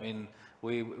 Yep. I mean,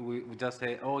 we just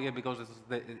say, oh yeah, because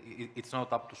it's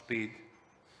not up to speed,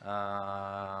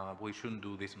 we shouldn't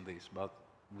do this and this, but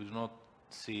we do not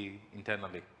see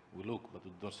internally. We look, but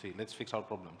we don't see. Let's fix our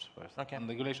problems first. Okay. And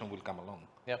regulation will come along.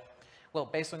 Yep. Well,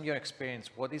 based on your experience,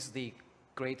 what is the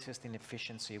greatest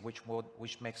inefficiency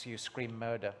which makes you scream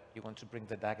murder? You want to bring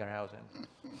the dagger out. And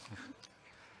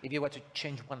if you were to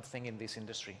change one thing in this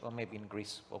industry, or maybe in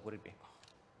Greece, what would it be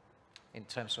in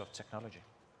terms of technology?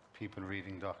 People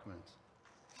reading documents.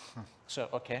 So,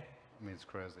 okay. I mean, it's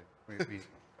crazy.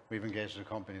 We've engaged with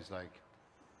companies like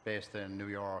based in New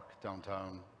York,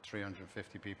 downtown,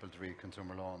 350 people to read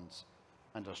consumer loans.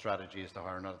 and their strategy is to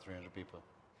hire another 300 people.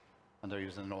 And they're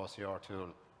using an OCR tool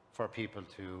for people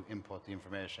to input the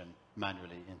information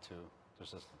manually into their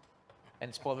system. And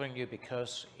it's bothering you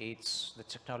because the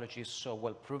technology is so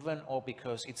well proven, or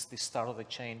because it's the start of the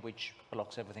chain which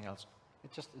blocks everything else?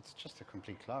 It's just a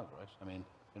complete clog, right? I mean,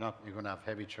 you're going to have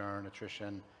heavy churn,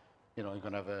 attrition. You're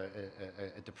going to have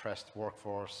a depressed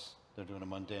workforce. They're doing a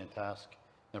mundane task.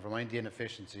 Never mind the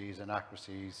inefficiencies and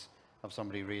accuracies of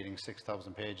somebody reading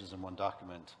 6,000 pages in one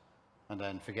document and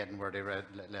then forgetting where they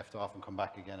left off and come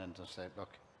back again and just say, look,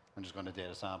 I'm just going to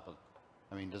data sample.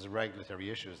 I mean, there's regulatory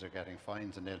issues. They're getting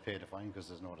fines and they'll pay the fine because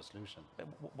there's no other solution.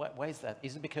 Why is that?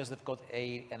 Is it because they've got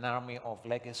an army of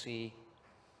legacy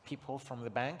people from the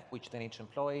bank which they need to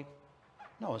employ?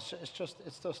 No, it's just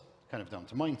kind of down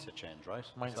to mindset change, right?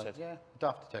 Mindset. It's like, yeah,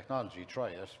 adopt the technology, try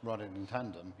it, run it in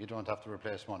tandem. You don't have to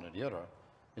replace one or the other.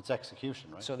 It's execution,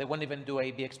 right? So they won't even do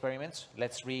A/B experiments?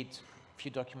 Let's read a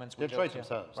few documents. They'll try it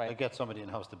themselves. Right. They get somebody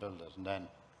in-house to build it, and then,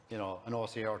 an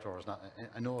OCR tool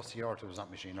is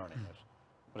not machine learning, right?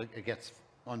 But it gets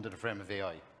under the frame of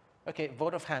AI. Okay,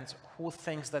 vote of hands. Who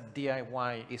thinks that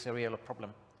DIY is a real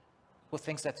problem? Who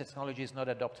thinks that technology is not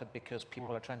adopted because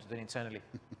people are trying to do it internally?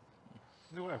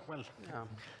 Well,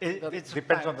 It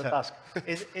depends on the task.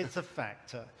 It's a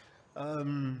factor.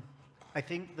 I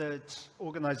think that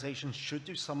organizations should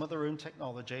do some of their own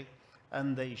technology,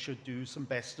 and they should do some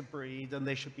best of breed, and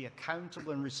they should be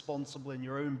accountable and responsible in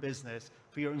your own business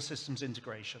for your own systems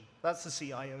integration. That's the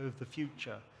CIO of the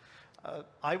future.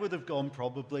 I would have gone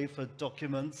probably for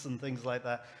documents and things like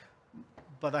that,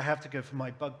 but I have to go for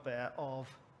my bugbear of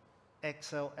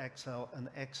Excel, and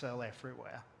Excel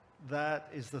everywhere. That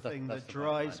is the thing that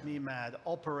drives me mad.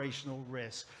 Operational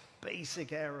risk,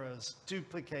 basic errors,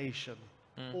 duplication,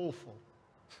 awful.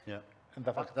 Yeah, And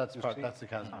the fact that's you part, see, that's the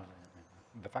chasm.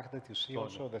 the fact that you see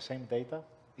also the same data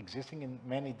existing in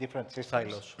many different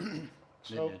systems. Silos.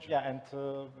 So, yeah, and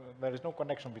there is no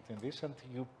connection between this, and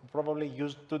you probably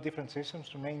use two different systems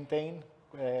to maintain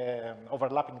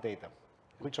overlapping data,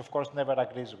 which of course never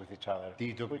agrees with each other,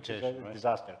 which is a right?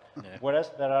 disaster.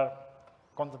 Whereas there are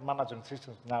content management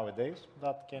systems nowadays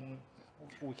that can,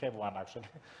 we have one actually,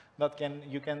 that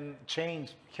you can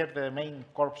change, have the main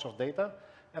corpus of data,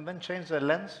 and then change the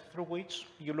lens through which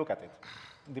you look at it,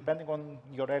 depending on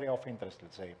your area of interest,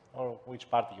 let's say, or which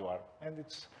party you are. And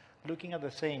it's looking at the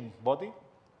same body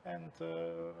and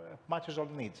matches all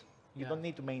needs. You don't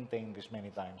need to maintain this many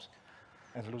times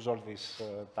and lose all this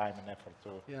time and effort to...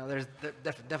 Yeah, there's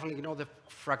definitely, the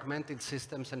fragmented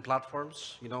systems and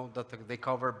platforms, that they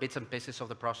cover bits and pieces of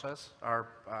the process are,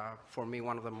 for me,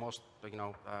 one of the most,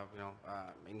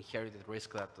 inherited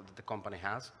risk that the company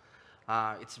has.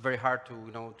 It's very hard to,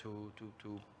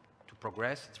 to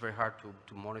progress. It's very hard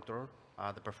to monitor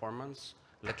the performance,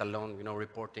 let alone,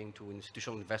 reporting to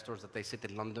institutional investors that they sit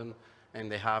in London and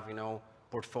they have,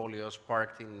 portfolios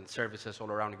parked in services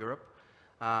all around Europe.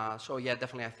 So yeah,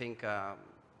 definitely, I think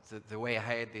the way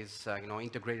ahead is,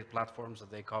 integrated platforms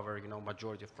that they cover,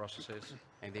 majority of processes,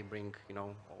 and they bring,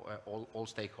 all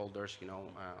stakeholders,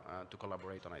 to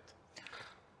collaborate on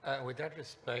it. With that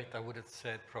respect, I would have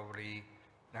said probably,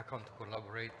 now come to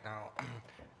collaborate now,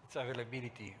 it's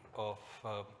availability of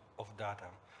data.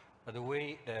 But the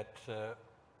way that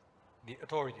the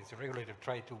authorities, the regulator,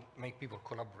 try to make people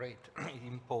collaborate,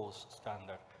 impose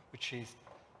standard, which is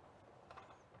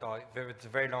it's a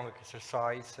very long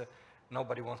exercise.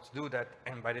 Nobody wants to do that,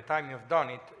 and by the time you've done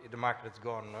it, the market has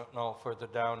gone no further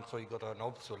down, so you got an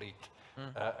obsolete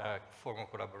form of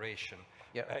collaboration.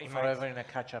 Yeah, forever in a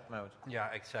catch-up mode. Yeah,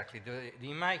 exactly.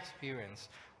 In my experience,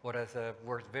 what has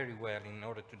worked very well in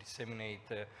order to disseminate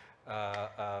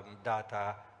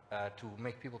data to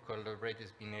make people collaborate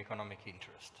has been economic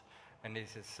interest. And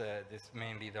this is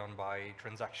mainly done by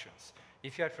transactions.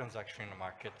 If you have transaction in the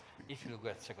market, if you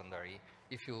get secondary,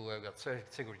 if you got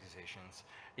securitizations,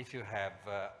 if you have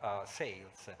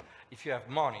sales, if you have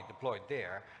money deployed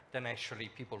there, then actually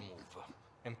people move.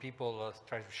 And people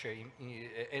try to share,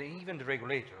 and even the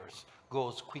regulators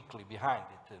goes quickly behind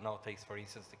it. Takes, for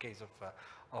instance, the case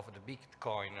of the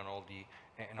Bitcoin and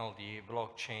all the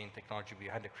blockchain technology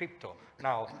behind the crypto.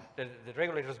 Now, the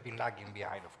regulators have been lagging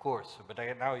behind, of course, but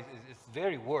now it's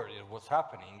very worried what's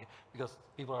happening because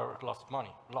people are lost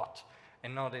money, a lot.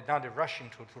 And now they're rushing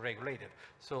to regulate it.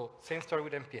 So same story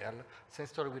with NPL, same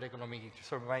story with economic interest.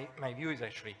 So my view is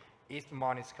actually, if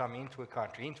money is coming into a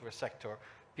country, into a sector,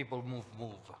 people move.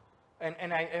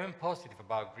 And I am positive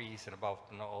about Greece and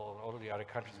about all the other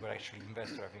countries where actually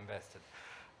investors have invested.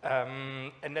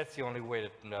 And that's the only way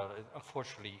that,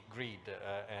 unfortunately, greed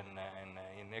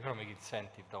and economic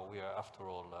incentive, we are, after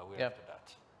all, we're after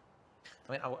that.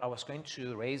 I mean, I was going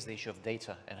to raise the issue of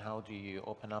data and how do you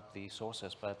open up the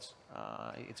sources, but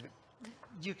it's...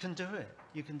 You can do it.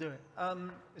 You can do it. A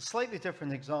slightly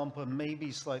different example,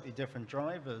 maybe slightly different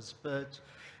drivers, but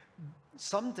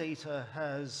some data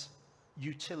has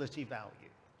utility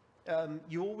value.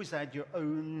 You always add your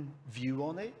own view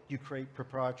on it. You create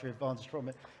proprietary advantage from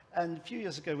it. And a few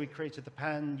years ago, we created the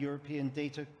Pan-European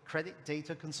Credit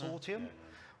Data Consortium,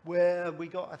 where we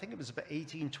got, I think it was about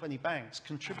 18, 20 banks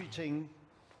contributing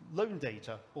loan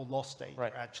data, or loss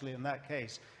data, actually, in that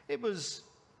case. It was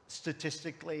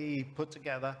statistically put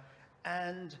together,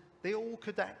 and they all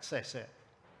could access it.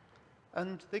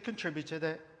 And they contributed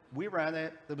it, we ran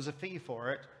it, there was a fee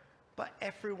for it, but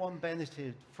everyone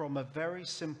benefited from a very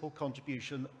simple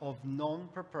contribution of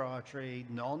non-proprietary,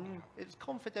 it's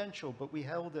confidential, but we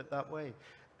held it that way.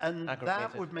 And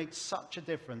that would make such a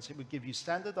difference. It would give you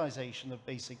standardization of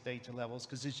basic data levels,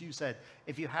 because as you said,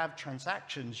 if you have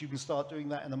transactions, you can start doing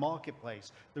that in the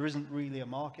marketplace. There isn't really a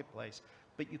marketplace.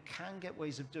 But you can get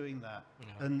ways of doing that,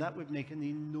 and that would make an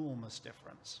enormous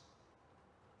difference.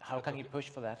 How can you push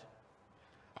for that?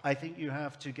 I think you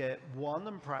have to get one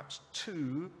and perhaps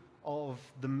two of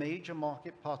the major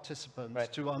market participants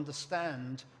to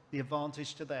understand the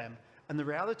advantage to them. And the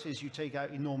reality is you take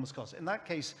out enormous costs. In that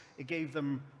case, it gave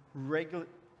them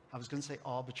I was going to say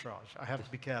arbitrage. I have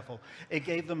to be careful. It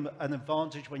gave them an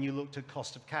advantage when you looked at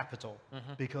cost of capital,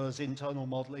 because internal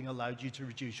modeling allowed you to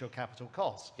reduce your capital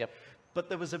costs. But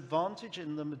there was advantage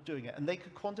in them of doing it, and they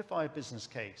could quantify a business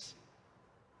case.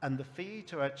 And the fee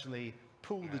to actually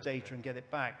pull the data and get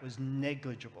it back was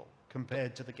negligible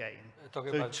compared to the gain.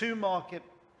 So two market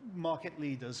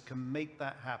leaders can make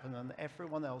that happen, and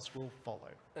everyone else will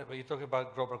follow. But you talk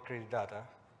about global credit data.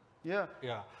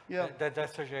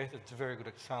 That's actually a very good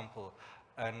example.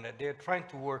 And they're trying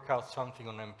to work out something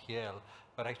on MPL,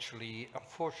 but actually,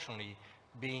 unfortunately,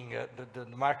 being the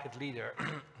market leader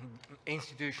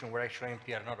institution where actually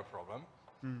MPL not a problem.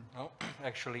 No?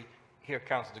 Actually, here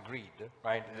counts the greed,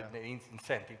 right? The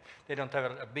incentive. They don't have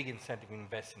a big incentive to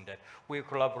invest in that. We're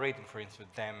collaborating, for instance,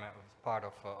 with them as part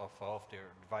of their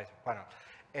advisory panel.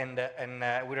 And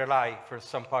we rely for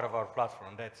some part of our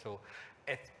platform on that. So,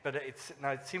 but it's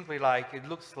simply like, it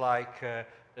looks like,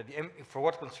 for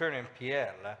what concerns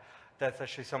MPL, that's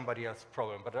actually somebody else's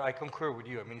problem. But I concur with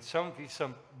you. I mean, some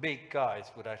big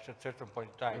guys would actually, at a certain point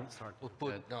in time, would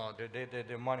put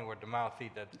their money where the mouth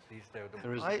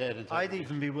is. I'd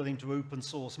even be willing to open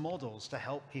source models to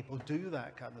help people do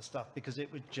that kind of stuff, because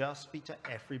it would just be to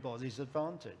everybody's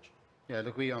advantage. Yeah,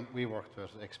 look, we worked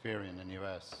with Experian in the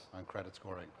US on credit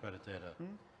scoring, credit data.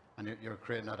 And you're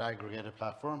creating that aggregated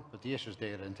platform, but the issue is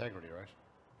data integrity, right?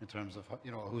 In terms of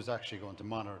who's actually going to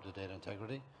monitor the data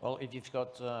integrity. Well, if you've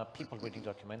got people reading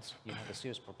documents, you have a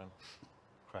serious problem.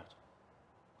 Correct.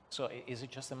 So is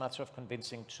it just a matter of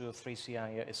convincing 2 or 3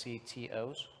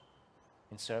 CTOs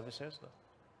in services?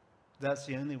 That's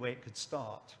the only way it could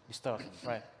start. You start,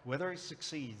 right. Whether it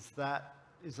succeeds, that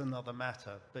is another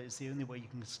matter, but it's the only way you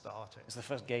can start it. It's the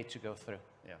first gate to go through.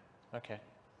 Yeah. Okay.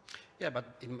 Yeah, but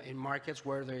in markets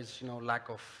where there is lack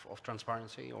of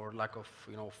transparency or lack of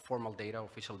formal data,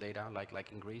 official data,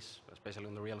 like in Greece, especially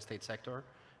in the real estate sector,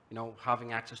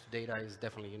 having access to data is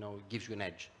definitely gives you an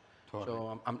edge. Totally.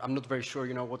 So I'm not very sure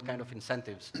what kind of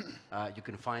incentives you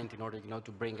can find in order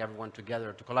to bring everyone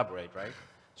together to collaborate, right?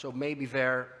 So maybe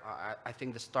there, I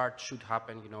think the start should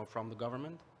happen from the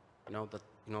government, that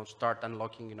start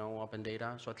unlocking open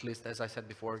data. So at least, as I said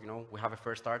before, we have a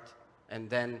first start, and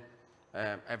then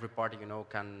every party,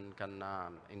 can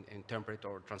interpret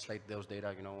or translate those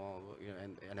data,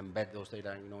 and embed those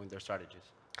data, in their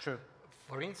strategies. True.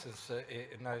 For instance,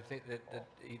 and I think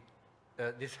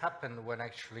that this happened when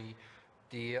actually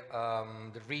the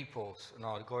repos,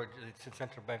 the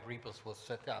central bank repos was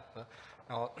set up.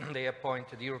 Now they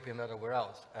appointed the European Data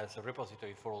Warehouse as a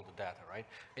repository for all the data, right?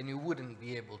 And you wouldn't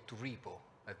be able to repo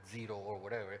at 0 or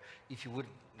whatever if you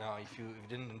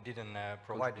didn't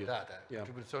provide the data. Yeah.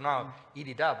 So now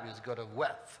EDW has got a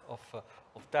wealth of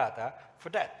data for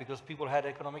that, because people had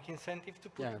economic incentive to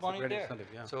put money there.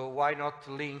 So why not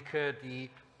link the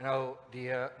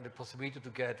possibility to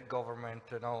get government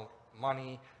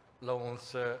money,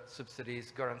 loans,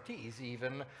 subsidies, guarantees,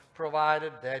 even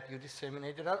provided that you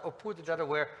disseminate it or put the data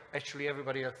where actually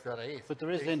everybody else's data is. But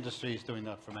there is industries doing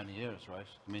that for many years, right?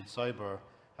 I mean, cyber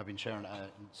have been sharing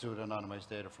pseudo-anonymized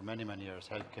data for many, many years,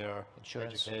 healthcare,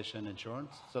 education,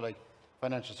 insurance. So like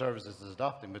financial services is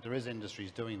adopting, but there is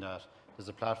industries doing that. There's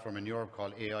a platform in Europe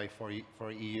called AI for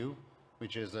EU,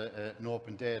 which is an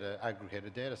open data,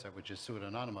 aggregated data set, which is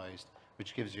pseudo-anonymized,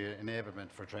 which gives you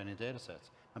enablement for training data sets.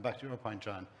 And back to your point,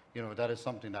 John, you know, that is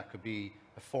something that could be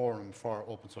a forum for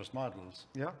open source models.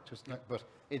 Yeah. But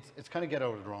it's kind of get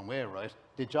out of the wrong way, right?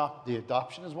 The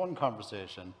adoption is one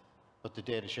conversation, but the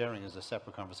data sharing is a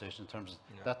separate conversation in terms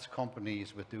of that's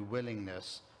companies with the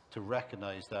willingness to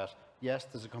recognize that, yes,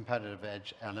 there's a competitive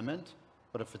edge element,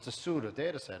 but if it's a pseudo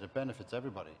data set, it benefits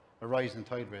everybody. A rising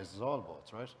tide raises all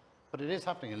boats, right? But it is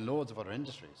happening in loads of other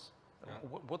industries.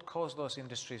 What caused those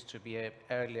industries to be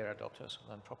earlier adopters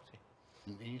than property?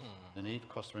 The need,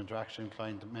 customer interaction,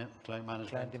 client management,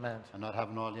 Client demand. and not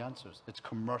having all the answers. It's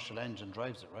commercial engine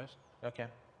drives it, right? Okay.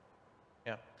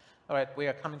 Yeah. All right, we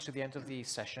are coming to the end of the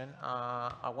session.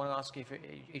 I want to ask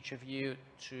each of you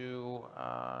to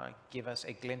give us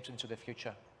a glimpse into the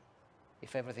future.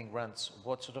 If everything runs,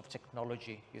 what sort of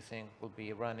technology you think will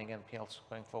be running NPLs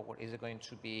going forward? Is it going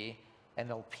to be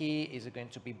NLP? Is it going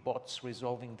to be bots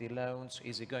resolving the loans?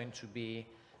 Is it going to be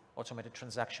automated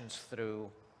transactions through?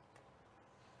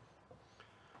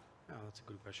 Oh, that's a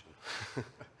good question. It's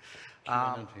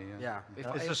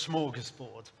a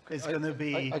smorgasbord. It's going to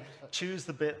be choose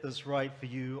the bit that's right for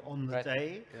you on the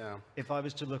day. Yeah. If I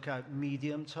was to look at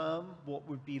medium term, what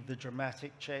would be the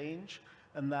dramatic change?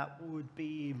 And that would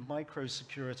be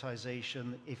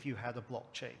micro-securitization if you had a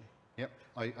blockchain. Yep,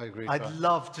 I agree. I'd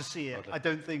love to see it. I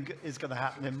don't think it's going to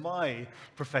happen in my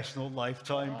professional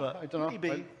lifetime, but I don't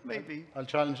know. Maybe. I'll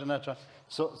challenge on that, John.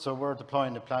 So we're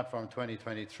deploying the platform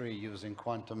 2023 using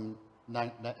quantum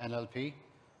NLP,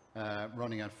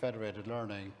 running on federated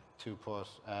learning to put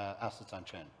assets on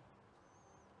chain.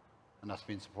 And that's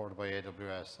been supported by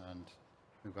AWS, and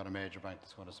we've got a major bank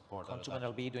that's going to support that.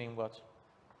 Quantum NLP doing what?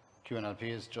 QNLP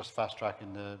is just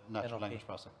fast-tracking the natural language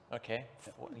processing. Okay.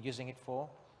 Using it for?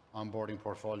 Onboarding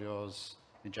portfolios,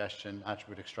 ingestion,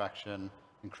 attribute extraction,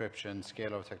 encryption,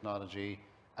 scale-out technology,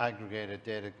 aggregated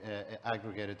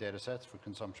data sets for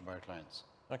consumption by our clients.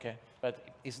 Okay, but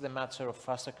is it a matter of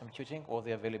faster computing or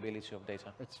the availability of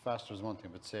data? It's faster is one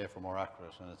thing, but safer, more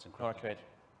accurate, and it's encrypted. More accurate.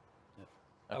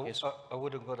 Yeah. Okay, I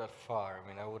wouldn't go that far. I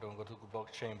mean, I wouldn't go to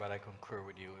blockchain, but I concur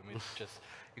with you. I mean, it's just,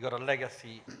 you got a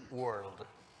legacy world,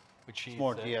 which is... It's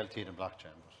more DLT than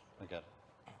blockchain, but I get it.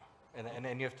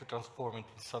 And you have to transform it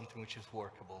into something which is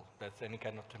workable. That's any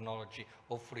kind of technology,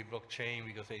 hopefully blockchain,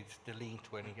 because it's the link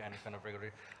to any kind of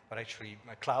regular. But actually,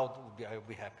 a cloud I would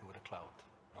be happy with a cloud.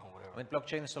 Or whatever. I mean,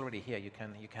 blockchain is already here. You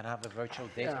can have a virtual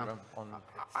data room on.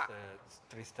 It's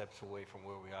 3 steps away from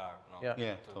where we are. No?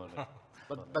 Yeah. Totally.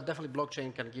 But definitely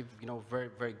blockchain can give, you know, very,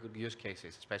 very good use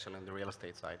cases, especially on the real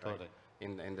estate side, right? Totally.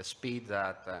 In the speed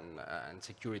that and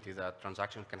security that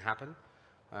transactions can happen.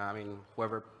 I mean,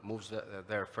 whoever moves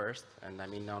there first, and I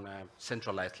mean on a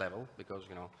centralized level, because,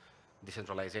 you know,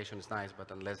 decentralization is nice,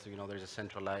 but unless, you know, there's a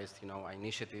centralized, you know,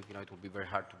 initiative, you know, it will be very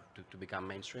hard to become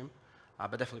mainstream.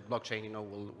 But definitely blockchain, you know,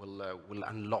 will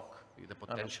unlock the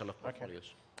potential of portfolios.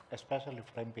 Okay. Especially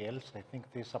for MPLs, I think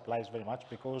this applies very much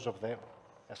because of the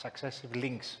successive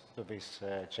links to this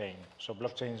chain. So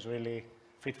blockchain is really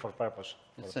fit for purpose.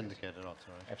 It's syndicated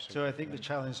also, right? Absolutely. So I think the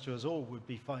challenge to us all would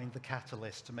be find the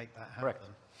catalyst to make that happen. Correct.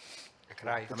 A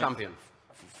crisis. The champion.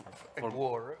 A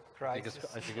war, crisis.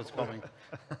 I think it's coming.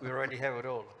 We already have it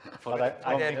all.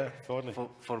 Totally.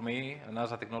 For me, and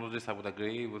as a technologist, I would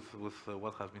agree with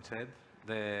what has been said.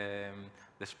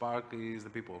 The spark is the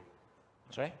people.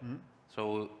 Sorry?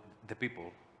 So the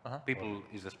people. People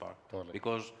is the spark. Totally.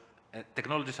 Because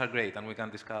technologies are great, and we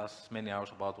can discuss many hours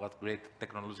about what great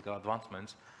technological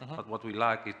advancements, but what we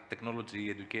lack is technology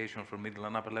education for middle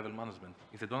and upper level management.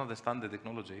 If they don't understand the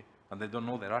technology and they don't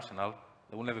know their arsenal,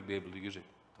 they will never be able to use it.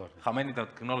 Totally. How many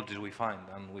technologies we find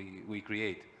and we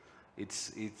create?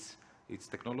 It's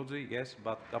technology, yes,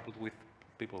 but coupled with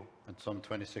people. And some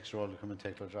 26-year-old will come and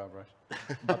take their job, right?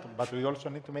 but we also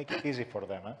need to make it easy for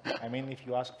them. I mean, if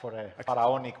you ask for a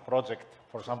pharaonic project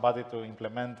for somebody to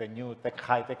implement a new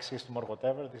high-tech system or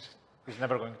whatever, this is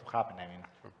never going to happen. I mean,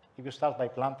 if you start by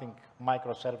planting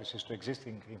microservices to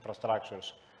existing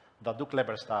infrastructures that do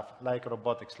clever stuff, like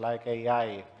robotics, like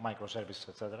AI microservices,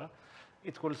 etc.,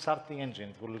 it will start the engine,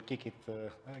 it will kick it,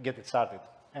 get it started.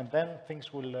 And then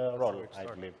things will roll, I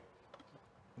believe.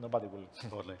 Nobody will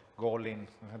go all in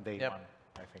day one,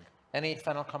 I think. Any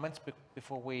final comments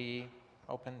before we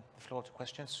open the floor to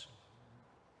questions?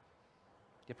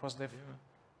 You're positive?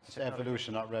 It's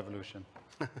evolution, not revolution.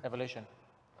 Evolution.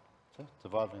 It's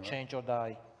evolving, right? Change or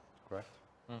die. Correct.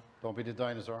 Don't be the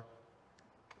dinosaur.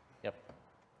 Yep.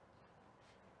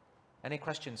 Any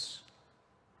questions?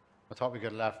 I thought we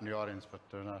could laugh in the audience, but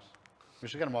they're not. We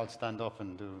should get them all to stand up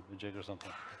and do a jig or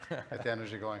something. Get the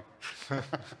energy going.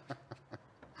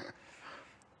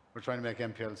 We're trying to make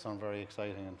MPL sound very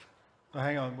exciting and Oh,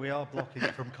 hang on, we are blocking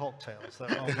it from cocktails. There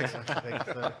are such things.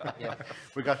 Yeah,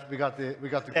 we got the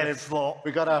It's lot.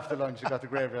 we got after lunch. We got the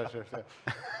graveyard shift.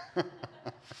 Yeah.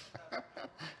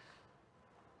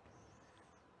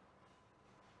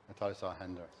 I thought I saw a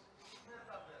hand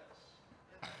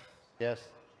there. Yes.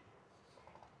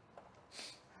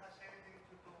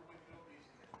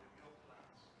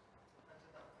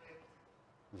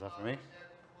 Is that for me? Is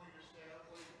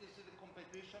it a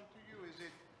competition to you? Is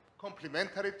it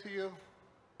complementary to you?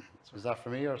 Is that for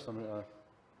me or somebody?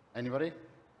 Anybody?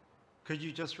 Could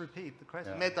you just repeat the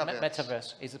question? Yeah.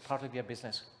 Metaverse, is it part of your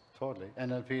business? Totally.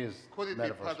 NLP is Could it be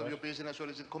metaverse, part of right? your business, or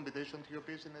is it competition to your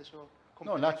business? Or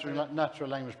No, natural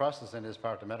language processing is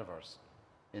part of metaverse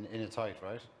in its height,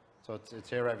 right? So it's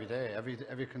here every day.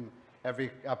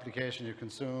 Every application you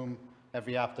consume,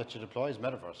 every app that you deploy is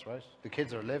metaverse, right? The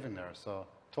kids are living there, so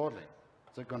totally.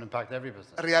 It's going to impact every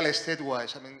business. Real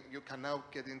estate-wise, I mean, you can now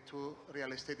get into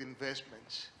real estate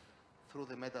investments through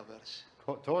the metaverse.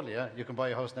 Totally, yeah. You can buy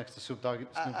a house next to Snoop Doggy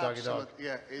Dog. Absolutely,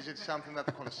 yeah. Is it something that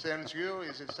concerns you?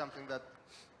 Is it something that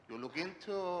you look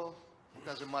into? Or it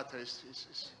doesn't matter. It's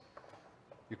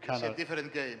a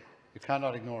different game. You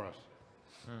cannot ignore it.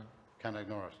 Cannot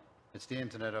ignore it. It's the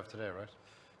internet of today, right?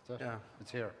 Yeah.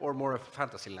 It's here. Or more of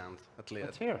fantasy land, at least.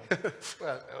 It's here.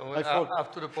 Well,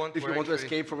 up to the point If where you want to actually-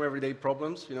 escape from everyday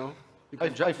problems, you know, you I-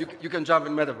 can, jump, you can jump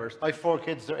in metaverse. I have 4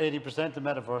 kids, they're 80% in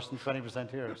metaverse and 20%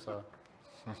 here, so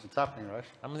it's happening, right?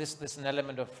 I mean, there's an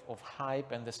element of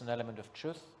hype and there's an element of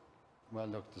truth. Well,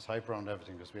 look, there's hype around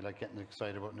everything because we like getting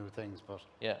excited about new things, but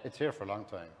Yeah. it's here for a long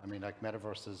time. I mean, like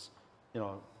metaverse is,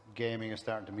 gaming is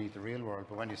starting to meet the real world,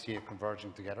 but when you see it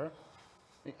converging together,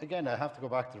 again, I have to go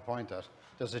back to the point that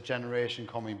there's a generation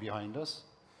coming behind us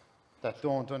that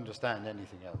don't understand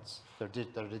anything else. They're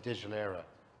the digital era.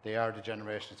 They are the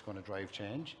generation that's going to drive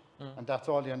change, and that's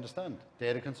all they understand.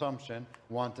 Data consumption,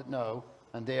 want it now,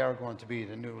 and they are going to be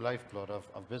the new lifeblood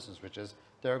of business, which is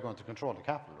they're going to control the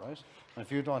capital, right? And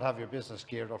if you don't have your business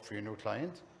geared up for your new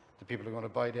client, the people are going to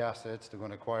buy the assets, they're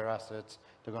going to acquire assets,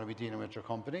 they're going to be dealing with your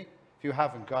company. If you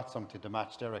haven't got something to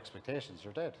match their expectations,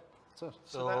 you're dead. That's it.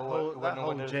 So that whole,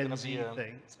 when there's Gen gonna Z be a-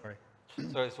 thing, sorry.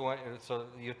 So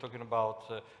you're talking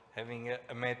about having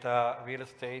a meta real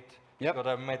estate, Yep. you've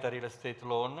got a meta real estate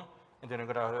loan, and then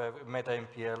you're going to have meta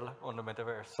MPL on the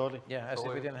metaverse. Totally. Yeah, as So if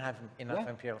we we- didn't have enough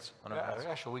Yeah. MPLs on our Yeah, hands.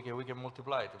 actually, we can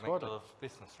multiply to make a Totally. lot of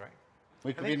business, right?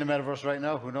 We could be in the metaverse right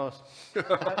now, who knows?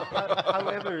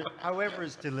 However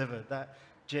it's delivered, that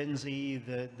Gen Z,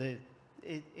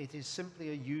 it is simply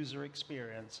a user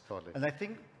experience. Totally. And I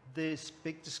think this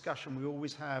big discussion we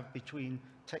always have between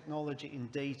technology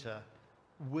and data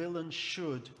will and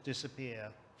should disappear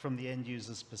from the end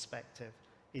user's perspective.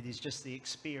 It is just the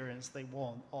experience they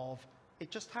want of,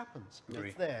 it just happens. Agree.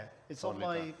 It's there. It's on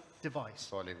Totally my device.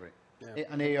 Totally agree. Yeah.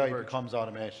 And AI becomes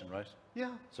automation, right?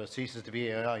 Yeah. So it ceases to be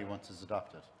AI once it's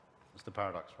adopted. It's the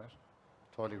paradox, right?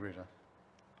 Totally agree, John.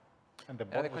 And the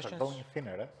Any other borders are questions? going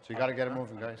thinner. Eh? So you got to get it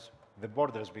moving, guys. The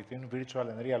borders between virtual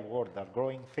and real world are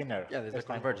growing thinner. Yeah, there's as a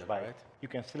time convergence, goes by. right? You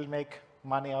can still make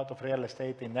money out of real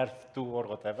estate in Earth 2 or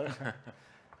whatever,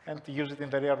 and use it in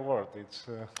the real world. It's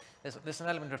There's an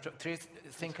element of truth.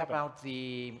 Think about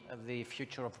the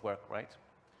future of work, right?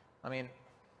 I mean,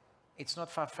 it's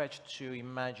not far-fetched to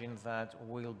imagine that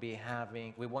we won't be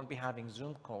having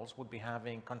Zoom calls, we'll be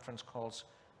having conference calls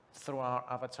through our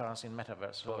avatars in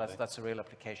metaverse. So Totally. that's a real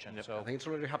application. I So think it's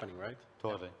already happening, right?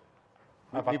 Totally.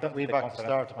 I've We've attended the back to conference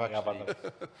start on the actually.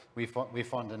 avatar. We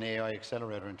fund an AI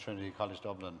accelerator in Trinity College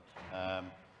Dublin.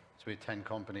 So we have 10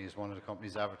 companies. One of the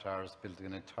companies' avatars building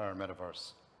an entire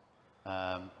metaverse.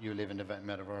 You live in the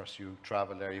metaverse, you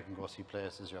travel there, you can go see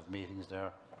places, you have meetings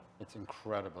there. It's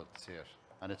incredible to see it.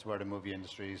 And it's where the movie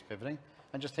industry is pivoting.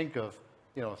 And just think of,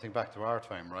 think back to our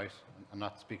time, right? I'm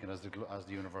not speaking as the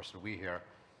universal we here,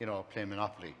 playing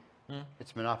Monopoly.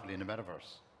 It's Monopoly in the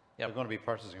metaverse. Yep. They're going to be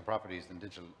purchasing properties in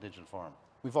digital form.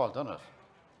 We've all done it.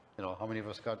 How many of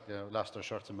us got lost our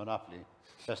shirts in Monopoly?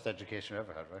 Best education we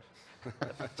ever had, right?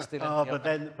 still, Oh,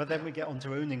 yeah, but then we get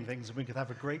onto owning things, and we could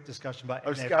have a great discussion about I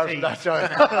was NFTs. scared from that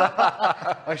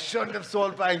time. I shouldn't have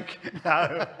sold bank.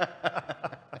 No.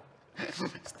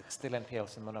 still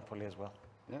NPLs in Monopoly as well.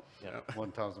 Yeah,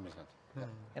 1,000%.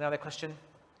 Any other question?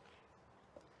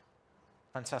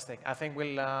 Fantastic. I think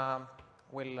we'll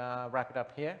wrap it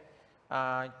up here.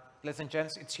 Ladies and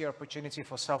gents, it's your opportunity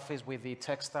for selfies with the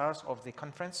tech stars of the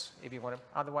conference, if you want to.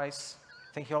 Otherwise,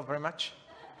 thank you all very much.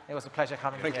 It was a pleasure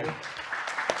coming here. Thank you.